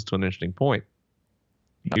 which leads us to an interesting point.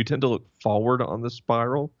 You tend to look forward on the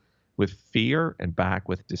spiral with fear and back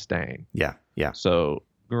with disdain. Yeah. Yeah. So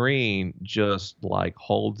green just like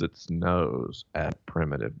holds its nose at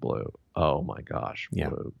primitive blue. Oh my gosh, Yeah.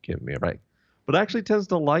 blue, give me a break. But actually tends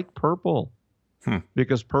to like purple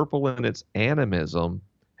because purple in its animism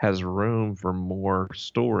has room for more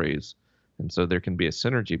stories. And so there can be a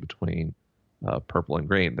synergy between purple and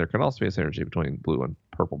green. There can also be a synergy between blue and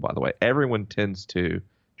purple, by the way. Everyone tends to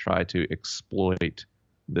try to exploit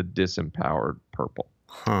the disempowered purple.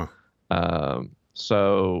 Huh.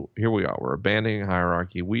 So here we are. We're abandoning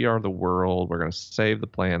hierarchy. We are the world. We're going to save the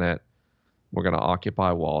planet. We're going to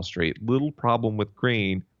occupy Wall Street. Little problem with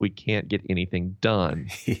green. We can't get anything done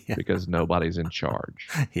because nobody's in charge.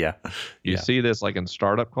 Yeah. You see this like in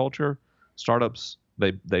startup culture. Startups,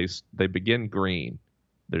 they begin green.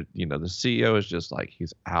 They're, the CEO is just like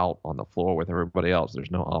he's out on the floor with everybody else.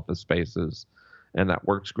 There's no office spaces. And that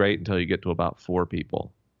works great until you get to about 4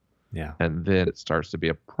 people. Yeah. And then it starts to be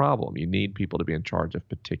a problem. You need people to be in charge of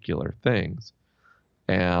particular things.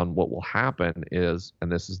 And what will happen is,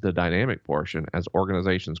 and this is the dynamic portion, as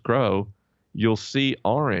organizations grow, you'll see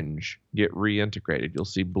orange get reintegrated. You'll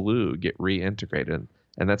see blue get reintegrated.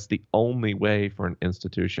 And that's the only way for an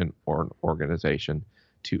institution or an organization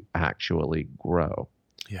to actually grow.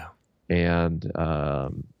 Yeah. And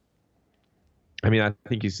I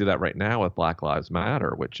think you see that right now with Black Lives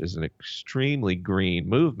Matter, which is an extremely green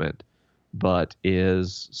movement, but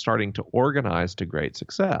is starting to organize to great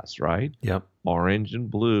success, right? Yep. Orange and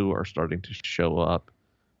blue are starting to show up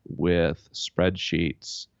with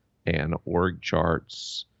spreadsheets and org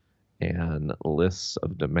charts and lists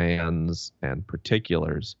of demands and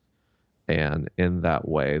particulars. And in that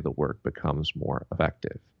way, the work becomes more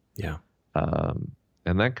effective. Yeah.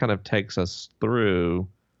 And that kind of takes us through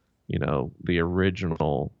the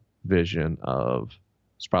original vision of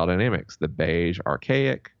Spiral Dynamics, the beige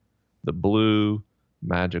archaic, the blue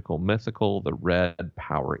magical mythical, the red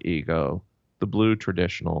power ego, the blue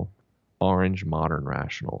traditional, orange modern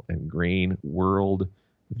rational, and green world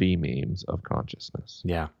V memes of consciousness.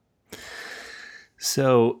 Yeah.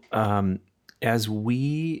 So as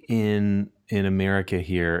we in America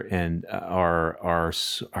here and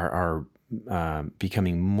are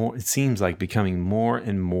becoming more, it seems like becoming more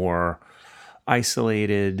and more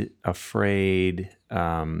isolated, afraid.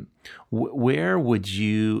 Where would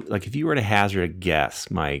you, like, if you were to hazard a guess,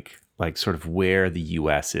 Mike, like sort of where the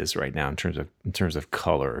U.S. is right now in terms of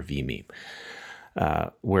color or V-meme,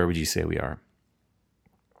 where would you say we are?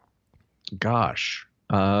 Gosh,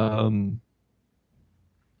 I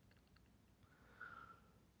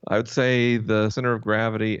would say the center of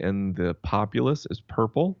gravity and the populace is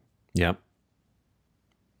purple. Yep.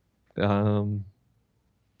 I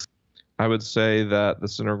would say that the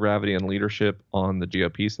center of gravity and leadership on the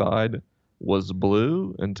GOP side was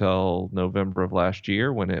blue until November of last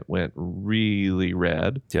year when it went really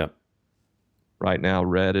red. Yep. Right now,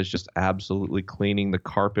 red is just absolutely cleaning the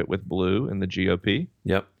carpet with blue in the GOP.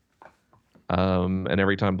 Yep. And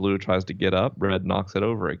every time blue tries to get up, red knocks it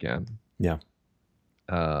over again. Yeah.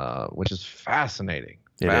 Which is fascinating.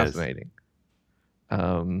 It fascinating.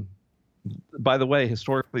 Is. By the way,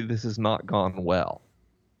 historically, this has not gone well.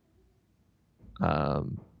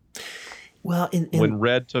 Well, when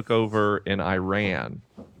red took over in Iran,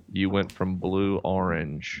 you went from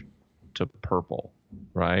orange to purple,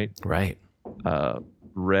 right? Right.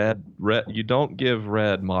 Red. You don't give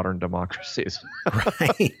red modern democracies.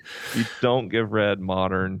 Right. You don't give red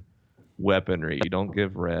modern weaponry. You don't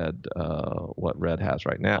give red what red has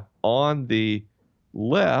right now. On the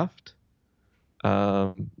left,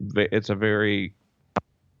 it's a very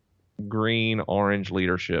green-orange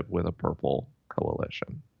leadership with a purple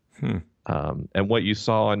coalition. And what you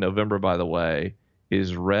saw in November, by the way,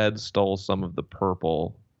 is red stole some of the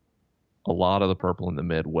purple, a lot of the purple in the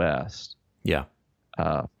Midwest. Yeah.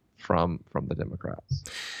 From the Democrats.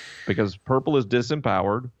 Because purple is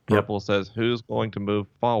disempowered. Purple says, who's going to move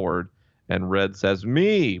forward? And red says,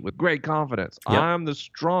 me, with great confidence. Yep. I'm the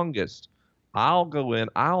strongest. I'll go in.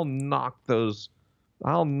 I'll knock those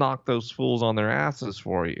fools on their asses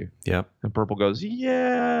for you. Yep. And purple goes,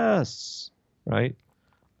 yes. Right?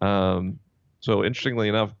 So interestingly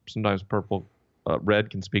enough, sometimes red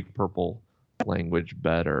can speak purple language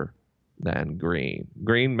better than green.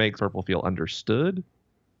 Green makes purple feel understood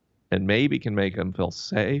and maybe can make them feel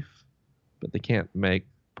safe, but they can't make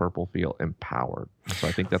purple feel empowered. So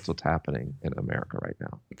I think that's what's happening in America right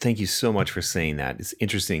now. Thank you so much for saying that. It's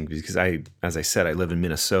interesting because as I said, I live in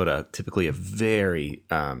Minnesota, typically a very,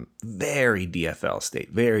 very DFL state,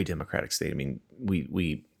 very Democratic state. I mean,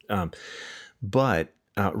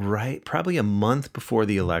 right, probably a month before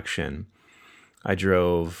the election,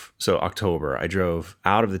 October, I drove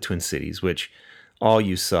out of the Twin Cities, which all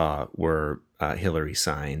you saw were Hillary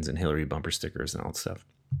signs and Hillary bumper stickers and all that stuff.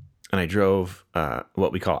 And I drove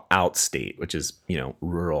what we call outstate, which is,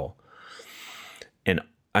 rural. And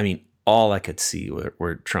I mean, all I could see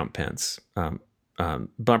were Trump Pence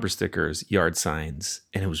bumper stickers, yard signs,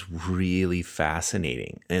 and it was really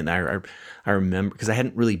fascinating. And I remember, because I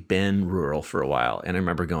hadn't really been rural for a while, and I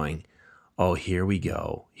remember going, oh, here we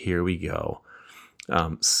go.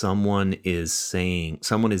 Someone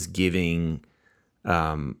is giving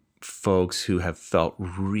folks who have felt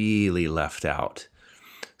really left out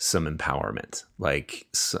some empowerment,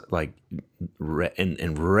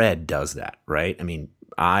 and Red does that, right? I mean,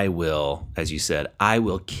 I will, as you said, I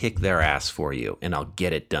will kick their ass for you, and I'll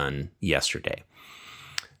get it done yesterday.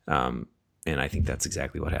 And I think that's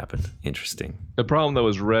exactly what happened. Interesting. The problem, though,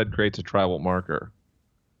 is Red creates a tribal marker.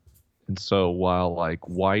 And so while like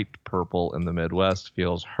white purple in the Midwest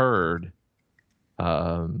feels heard,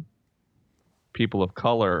 people of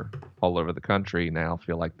color all over the country now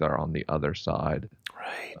feel like they're on the other side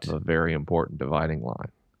of a very important dividing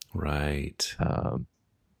line. Right.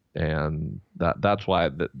 And that's why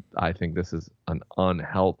I think this is an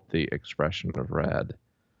unhealthy expression of Red.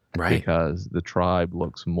 Right. Because the tribe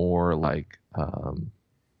looks more like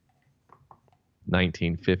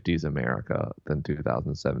 1950s America than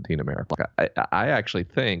 2017 America. I actually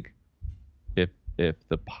think if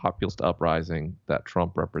the populist uprising that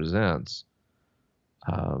Trump represents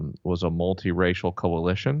was a multiracial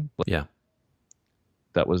coalition, yeah,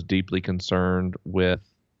 that was deeply concerned with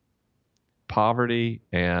poverty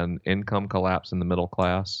and income collapse in the middle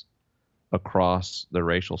class across the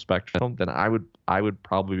racial spectrum, then I would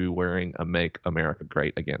probably be wearing a "Make America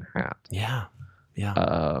Great Again" hat. Yeah.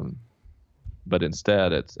 But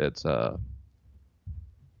instead, it's a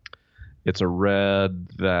Red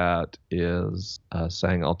that is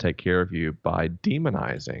saying "I'll take care of you" by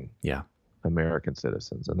demonizing American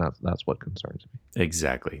citizens, and that's what concerns me.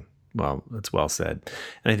 Exactly. Well, that's well said,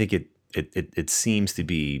 and I think it seems to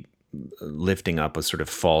be lifting up a sort of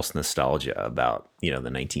false nostalgia about the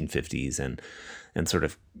 1950s and sort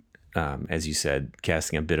of as you said,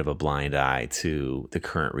 casting a bit of a blind eye to the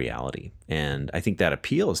current reality. And I think that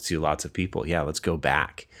appeals to lots of people. Yeah, let's go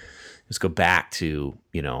back. Let's go back to,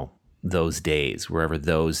 those days, wherever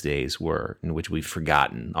those days were, in which we've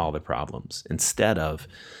forgotten all the problems, instead of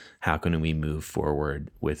how can we move forward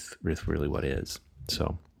with really what is.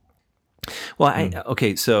 So, well, I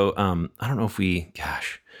don't know if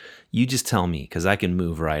you just tell me, because I can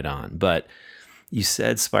move right on. But you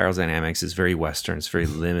said Spiral Dynamics is very Western, it's very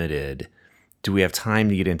limited. Do we have time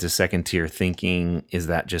to get into second tier thinking? Is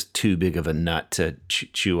that just too big of a nut to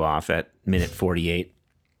chew off at minute 48?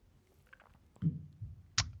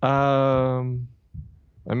 I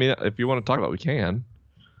mean, if you want to talk about it, we can.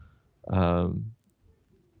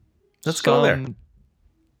 Let's go there.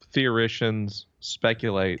 Theorists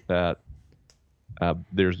speculate that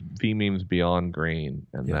there's V-memes beyond green,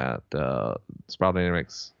 and that Spiral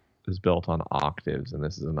Dynamics is built on octaves, and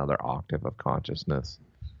this is another octave of consciousness.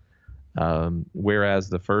 Whereas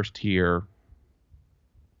the first tier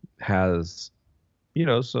has,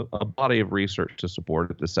 so a body of research to support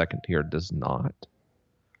it, the second tier does not.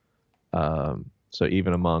 So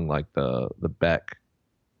even among like the Beck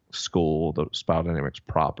school, the Spiral Dynamics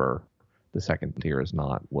proper, the second tier is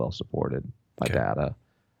not well supported by data.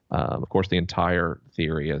 Of course, the entire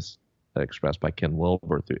theory, as expressed by Ken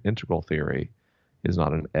Wilber through integral theory, is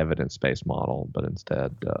not an evidence-based model, but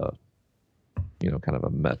instead, kind of a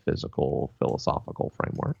metaphysical, philosophical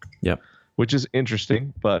framework. Yep. Which is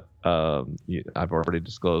interesting, but I've already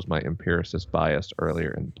disclosed my empiricist bias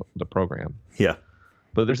earlier in the program. Yeah.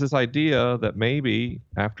 But there's this idea that maybe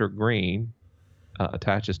after green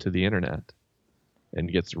attaches to the internet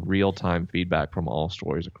and gets real-time feedback from all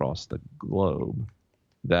stories across the globe,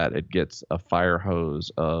 that it gets a fire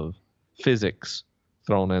hose of physics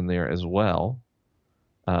thrown in there as well.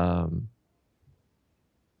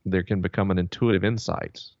 There can become an intuitive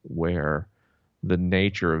insight where the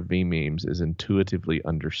nature of V-memes is intuitively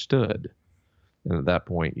understood. And at that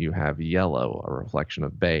point, you have yellow, a reflection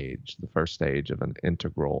of beige, the first stage of an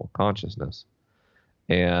integral consciousness.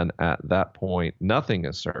 And at that point, nothing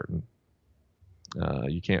is certain. How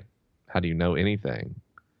do you know anything?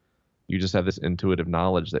 You just have this intuitive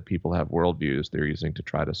knowledge that people have worldviews they're using to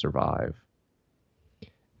try to survive.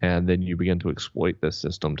 And then you begin to exploit this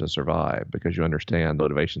system to survive because you understand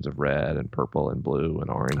motivations of red and purple and blue and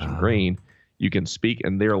orange and green. You can speak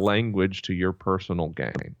in their language to your personal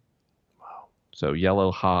gain. Wow. So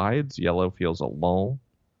yellow hides. Yellow feels alone,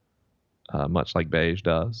 much like beige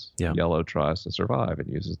does. Yeah. Yellow tries to survive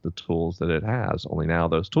and uses the tools that it has. Only now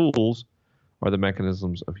those tools are the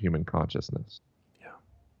mechanisms of human consciousness. Yeah.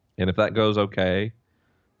 And if that goes okay,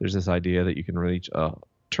 there's this idea that you can reach a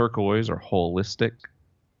turquoise or holistic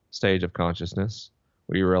stage of consciousness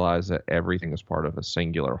where you realize that everything is part of a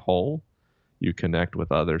singular whole. You connect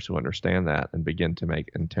with others who understand that and begin to make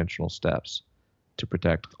intentional steps to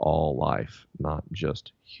protect all life, not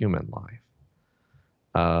just human life.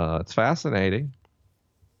 It's fascinating.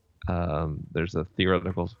 There's a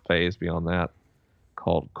theoretical phase beyond that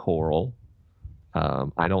called choral.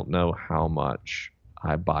 I don't know how much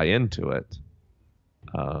I buy into it.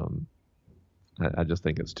 I just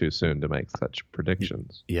think it's too soon to make such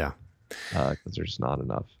predictions. Yeah. Because there's not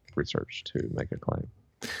enough research to make a claim.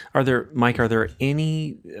 Are there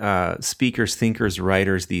any speakers, thinkers,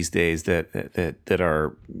 writers these days that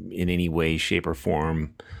are in any way, shape, or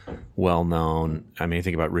form well known? I mean,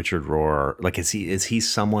 think about Richard Rohr. Like, is he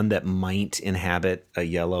someone that might inhabit a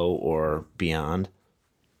yellow or beyond?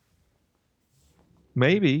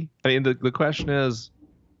 Maybe. I mean, the question is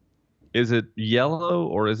it yellow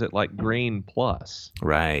or is it like green plus?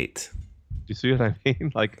 Right. Do you see what I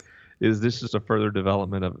mean? Like, is this just a further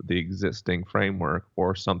development of the existing framework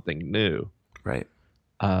or something new? Right.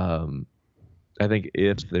 I think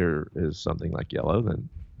if there is something like yellow, then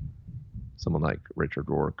someone like Richard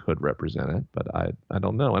Rohr could represent it, but I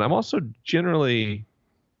don't know. And I'm also generally,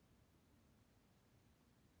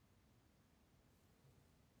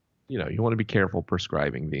 you want to be careful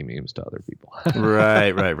prescribing V-memes to other people.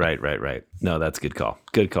 Right. No, that's a good call.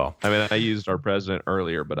 Good call. I mean, I used our president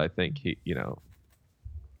earlier, but I think he,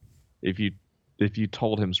 if you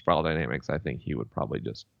told him spiral dynamics, I think he would probably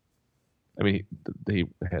just, I mean, he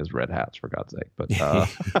has red hats for God's sake, but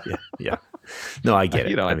yeah. No, I get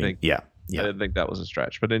it. I think, yeah. I didn't think that was a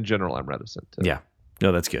stretch, but in general, I'm reticent to. Yeah.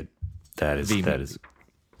 No, that's good. That is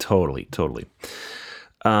totally.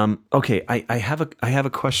 Okay, I have a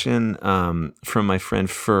question from my friend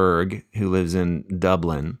Ferg, who lives in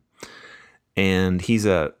Dublin, and he's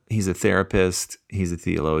a therapist, he's a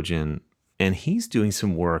theologian, and he's doing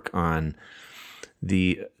some work on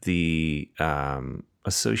the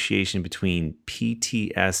association between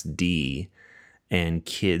PTSD and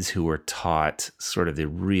kids who were taught sort of the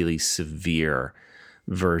really severe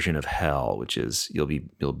version of hell, which is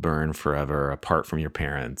you'll burn forever apart from your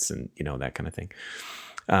parents, and that kind of thing.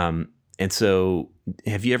 And so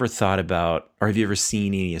have you ever thought about, or have you ever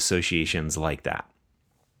seen any associations like that?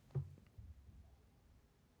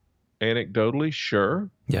 Anecdotally, sure.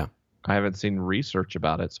 Yeah. I haven't seen research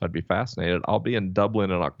about it, so I'd be fascinated. I'll be in Dublin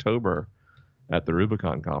in October at the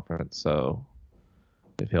Rubicon conference, so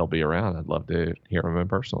if he'll be around, I'd love to hear from him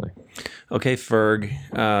personally. Okay, Ferg,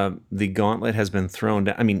 the gauntlet has been thrown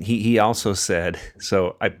down. I mean, he also said,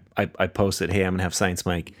 so I posted, hey, I'm going to have Science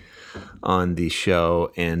Mike on the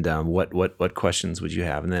show, and what questions would you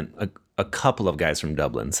have? And then a couple of guys from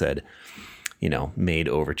Dublin said, made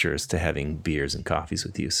overtures to having beers and coffees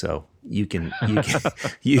with you. So you can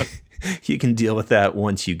you can deal with that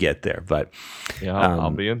once you get there. But yeah, I'll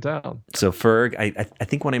be in town. So Ferg, I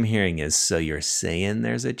think what I'm hearing is, so you're saying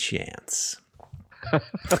there's a chance.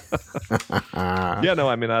 Yeah, no,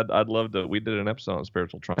 I mean, I'd love to. We did an episode on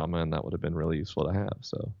spiritual trauma, and that would have been really useful to have.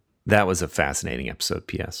 So that was a fascinating episode.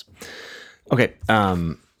 P.S. Okay,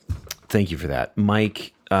 thank you for that,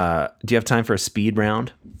 Mike. Do you have time for a speed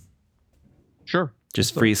round? Sure.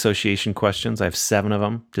 Just free association questions. I have 7 of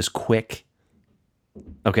them. Just quick.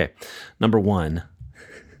 Okay. Number 1.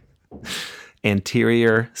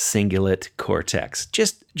 Anterior cingulate cortex.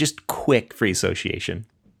 Just quick free association.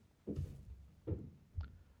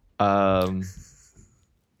 The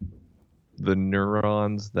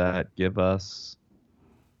neurons that give us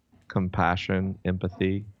compassion,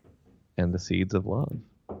 empathy, and the seeds of love.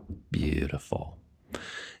 Beautiful.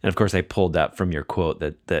 And of course, I pulled that from your quote,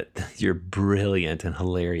 that your brilliant and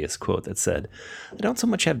hilarious quote that said, "I don't so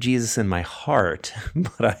much have Jesus in my heart,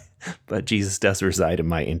 but Jesus does reside in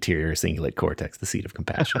my anterior cingulate cortex, the seat of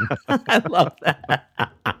compassion." I love that.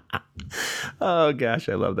 Oh gosh,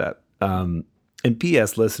 I love that. And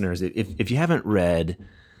P.S. listeners, if you haven't read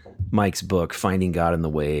Mike's book, Finding God in the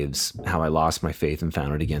Waves: How I Lost My Faith and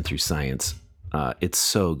Found It Again Through Science, it's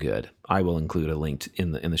so good. I will include a link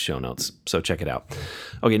in the show notes, so check it out.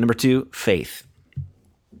 Okay, number 2, faith.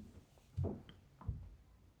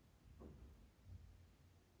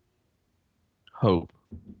 Hope.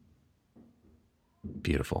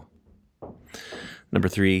 Beautiful. Number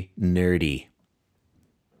 3, nerdy.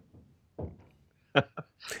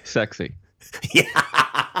 Sexy. Yeah.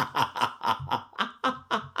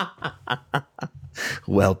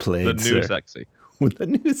 Well played, The new sir. sexy. With the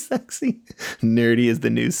new sexy. Nerdy is the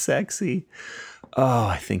new sexy. Oh,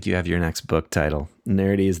 I think you have your next book title.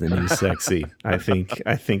 Nerdy is the new sexy. I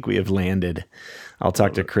think we have landed. I'll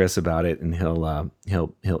talk to Chris about it, and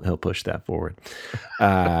he'll push that forward.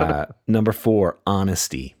 Number 4,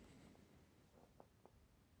 honesty.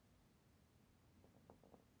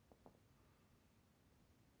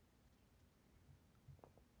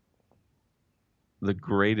 The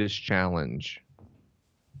greatest challenge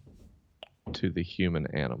to the human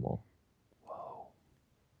animal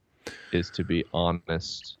is to be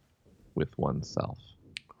honest with oneself.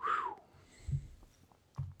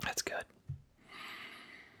 That's good.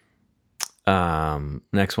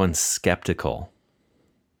 Next one, skeptical.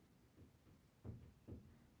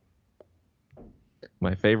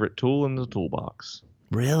 My favorite tool in the toolbox.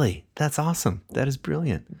 Really? That's awesome. That is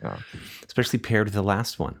brilliant. Yeah, Especially paired with the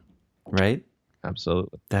last one, right?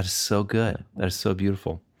 absolutely. That is so good. That is so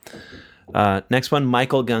beautiful. Next one,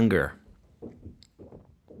 Michael Gungor.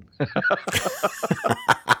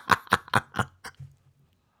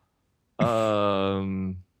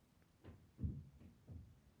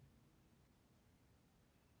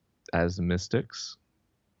 As mystics,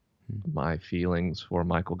 my feelings for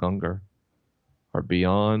Michael Gungor are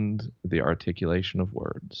beyond the articulation of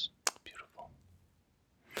words. Beautiful.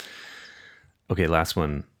 Okay, last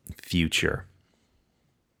one, future.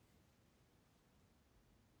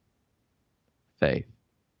 Faith.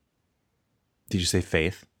 Did you say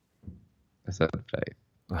faith? I said faith.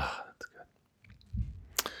 Oh, that's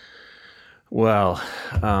good. Well,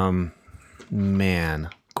 man,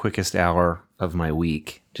 quickest hour of my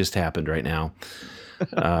week just happened right now.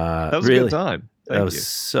 That was really, a good time. Thank that you. was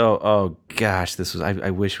so. Oh gosh, this was. I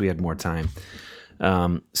wish we had more time.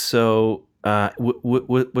 Was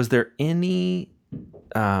there any?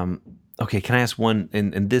 Okay, can I ask one?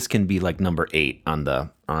 And this can be like number 8 on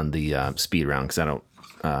the speed round, because I don't.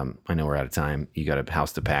 I know we're out of time. You got a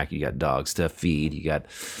house to pack. You got dogs to feed. You got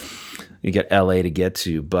LA to get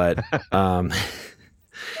to. But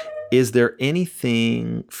is there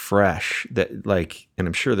anything fresh that, like, and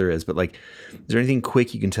I'm sure there is, but like, is there anything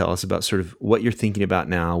quick you can tell us about sort of what you're thinking about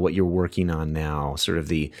now, what you're working on now, sort of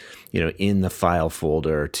the, in the file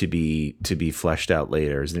folder to be fleshed out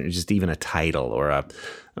later? Is there just even a title or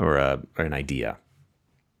an idea?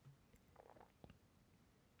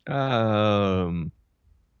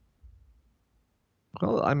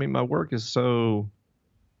 Well, I mean, my work is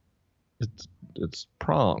it's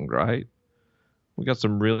pronged, right? We got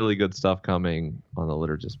some really good stuff coming on the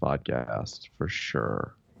Liturgist podcast for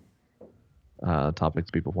sure.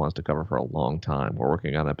 Topics people want us to cover for a long time. We're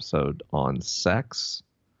working on an episode on sex.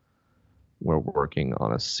 We're working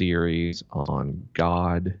on a series on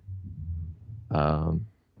God. So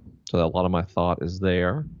a lot of my thought is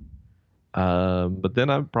there. But then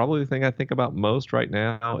the thing I think about most right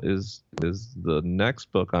now is the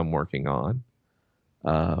next book I'm working on,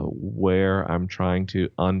 where I'm trying to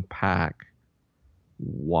unpack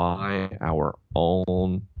why our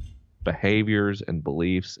own behaviors and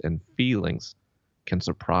beliefs and feelings can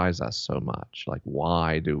surprise us so much. Like,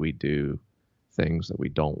 why do we do things that we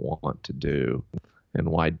don't want to do? And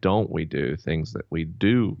why don't we do things that we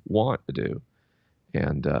do want to do?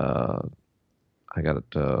 And I got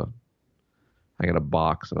a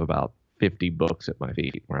box of about 50 books at my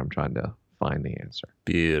feet where I'm trying to find the answer.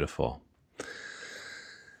 Beautiful.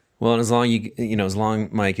 Well, and as long,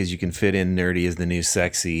 Mike, as you can fit in nerdy is the new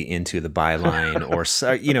sexy into the byline,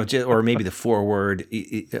 or maybe the foreword,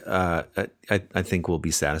 I think we'll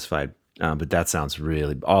be satisfied. But that sounds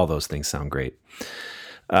all those things sound great.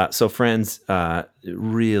 So friends,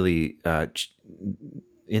 really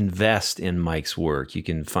invest in Mike's work. You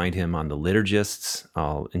can find him on the Liturgists.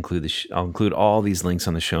 I'll include all these links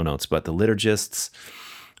on the show notes. But the Liturgists,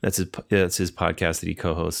 that's his podcast that he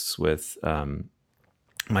co-hosts with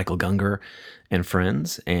Michael Gungor and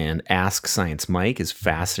friends. And Ask Science Mike is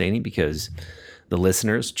fascinating because the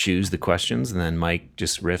listeners choose the questions and then Mike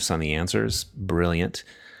just riffs on the answers. Brilliant.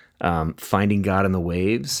 Finding God in the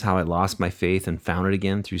Waves: How I Lost My Faith and Found It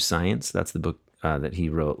Again Through Science. That's the book that he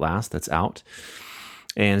wrote last. That's out.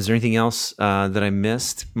 And is there anything else that I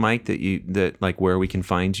missed, Mike, that where we can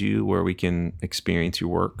find you, where we can experience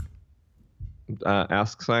your work?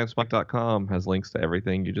 AskScienceMike.com has links to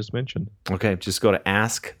everything you just mentioned. Okay, just go to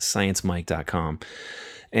AskScienceMike.com.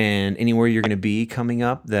 And anywhere you're going to be coming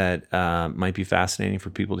up that might be fascinating for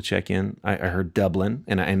people to check in. I heard Dublin,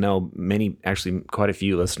 and I know quite a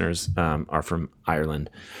few listeners are from Ireland,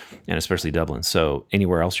 and especially Dublin. So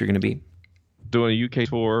anywhere else you're going to be? Doing a UK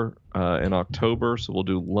tour in October, so we'll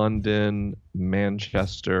do London,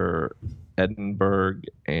 Manchester, Edinburgh,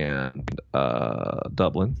 and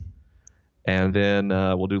Dublin. And then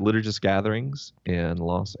we'll do liturgist gatherings in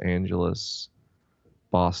Los Angeles,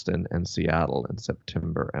 Boston, and Seattle in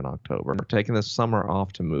September and October. We're taking this summer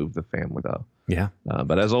off to move the family, though. Yeah.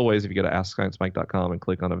 But as always, if you go to AskScienceMike.com and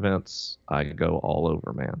click on events, I go all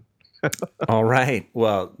over, man. All right.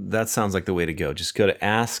 Well, that sounds like the way to go. Just go to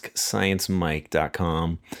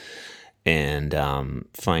AskScienceMike.com and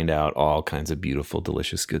find out all kinds of beautiful,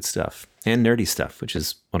 delicious, good stuff and nerdy stuff, which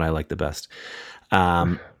is what I like the best.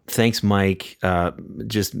 Thanks, Mike.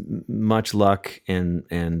 Just much luck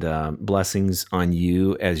and blessings on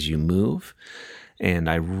you as you move. And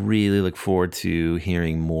I really look forward to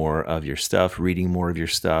hearing more of your stuff, reading more of your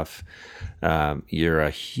stuff. You're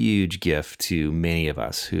a huge gift to many of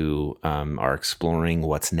us who are exploring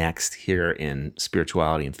what's next here in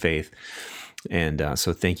spirituality and faith. And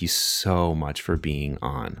so thank you so much for being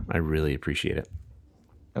on. I really appreciate it.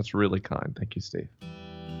 That's really kind. Thank you, Steve.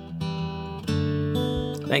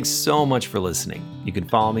 Thanks so much for listening. You can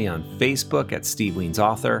follow me on Facebook at Steve Wiens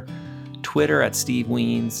Author, Twitter at Steve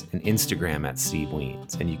Wiens, and Instagram at Steve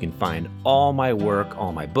Wiens. And you can find all my work,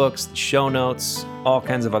 all my books, the show notes, all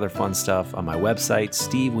kinds of other fun stuff on my website,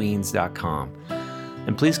 stevewiens.com.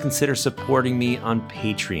 And please consider supporting me on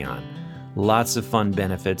Patreon. Lots of fun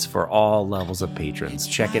benefits for all levels of patrons.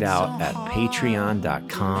 Check it out at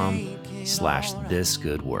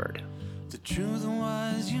patreon.com/thisgoodword. The truth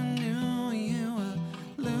was you knew you were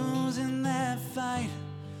losing that fight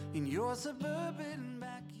in your suburban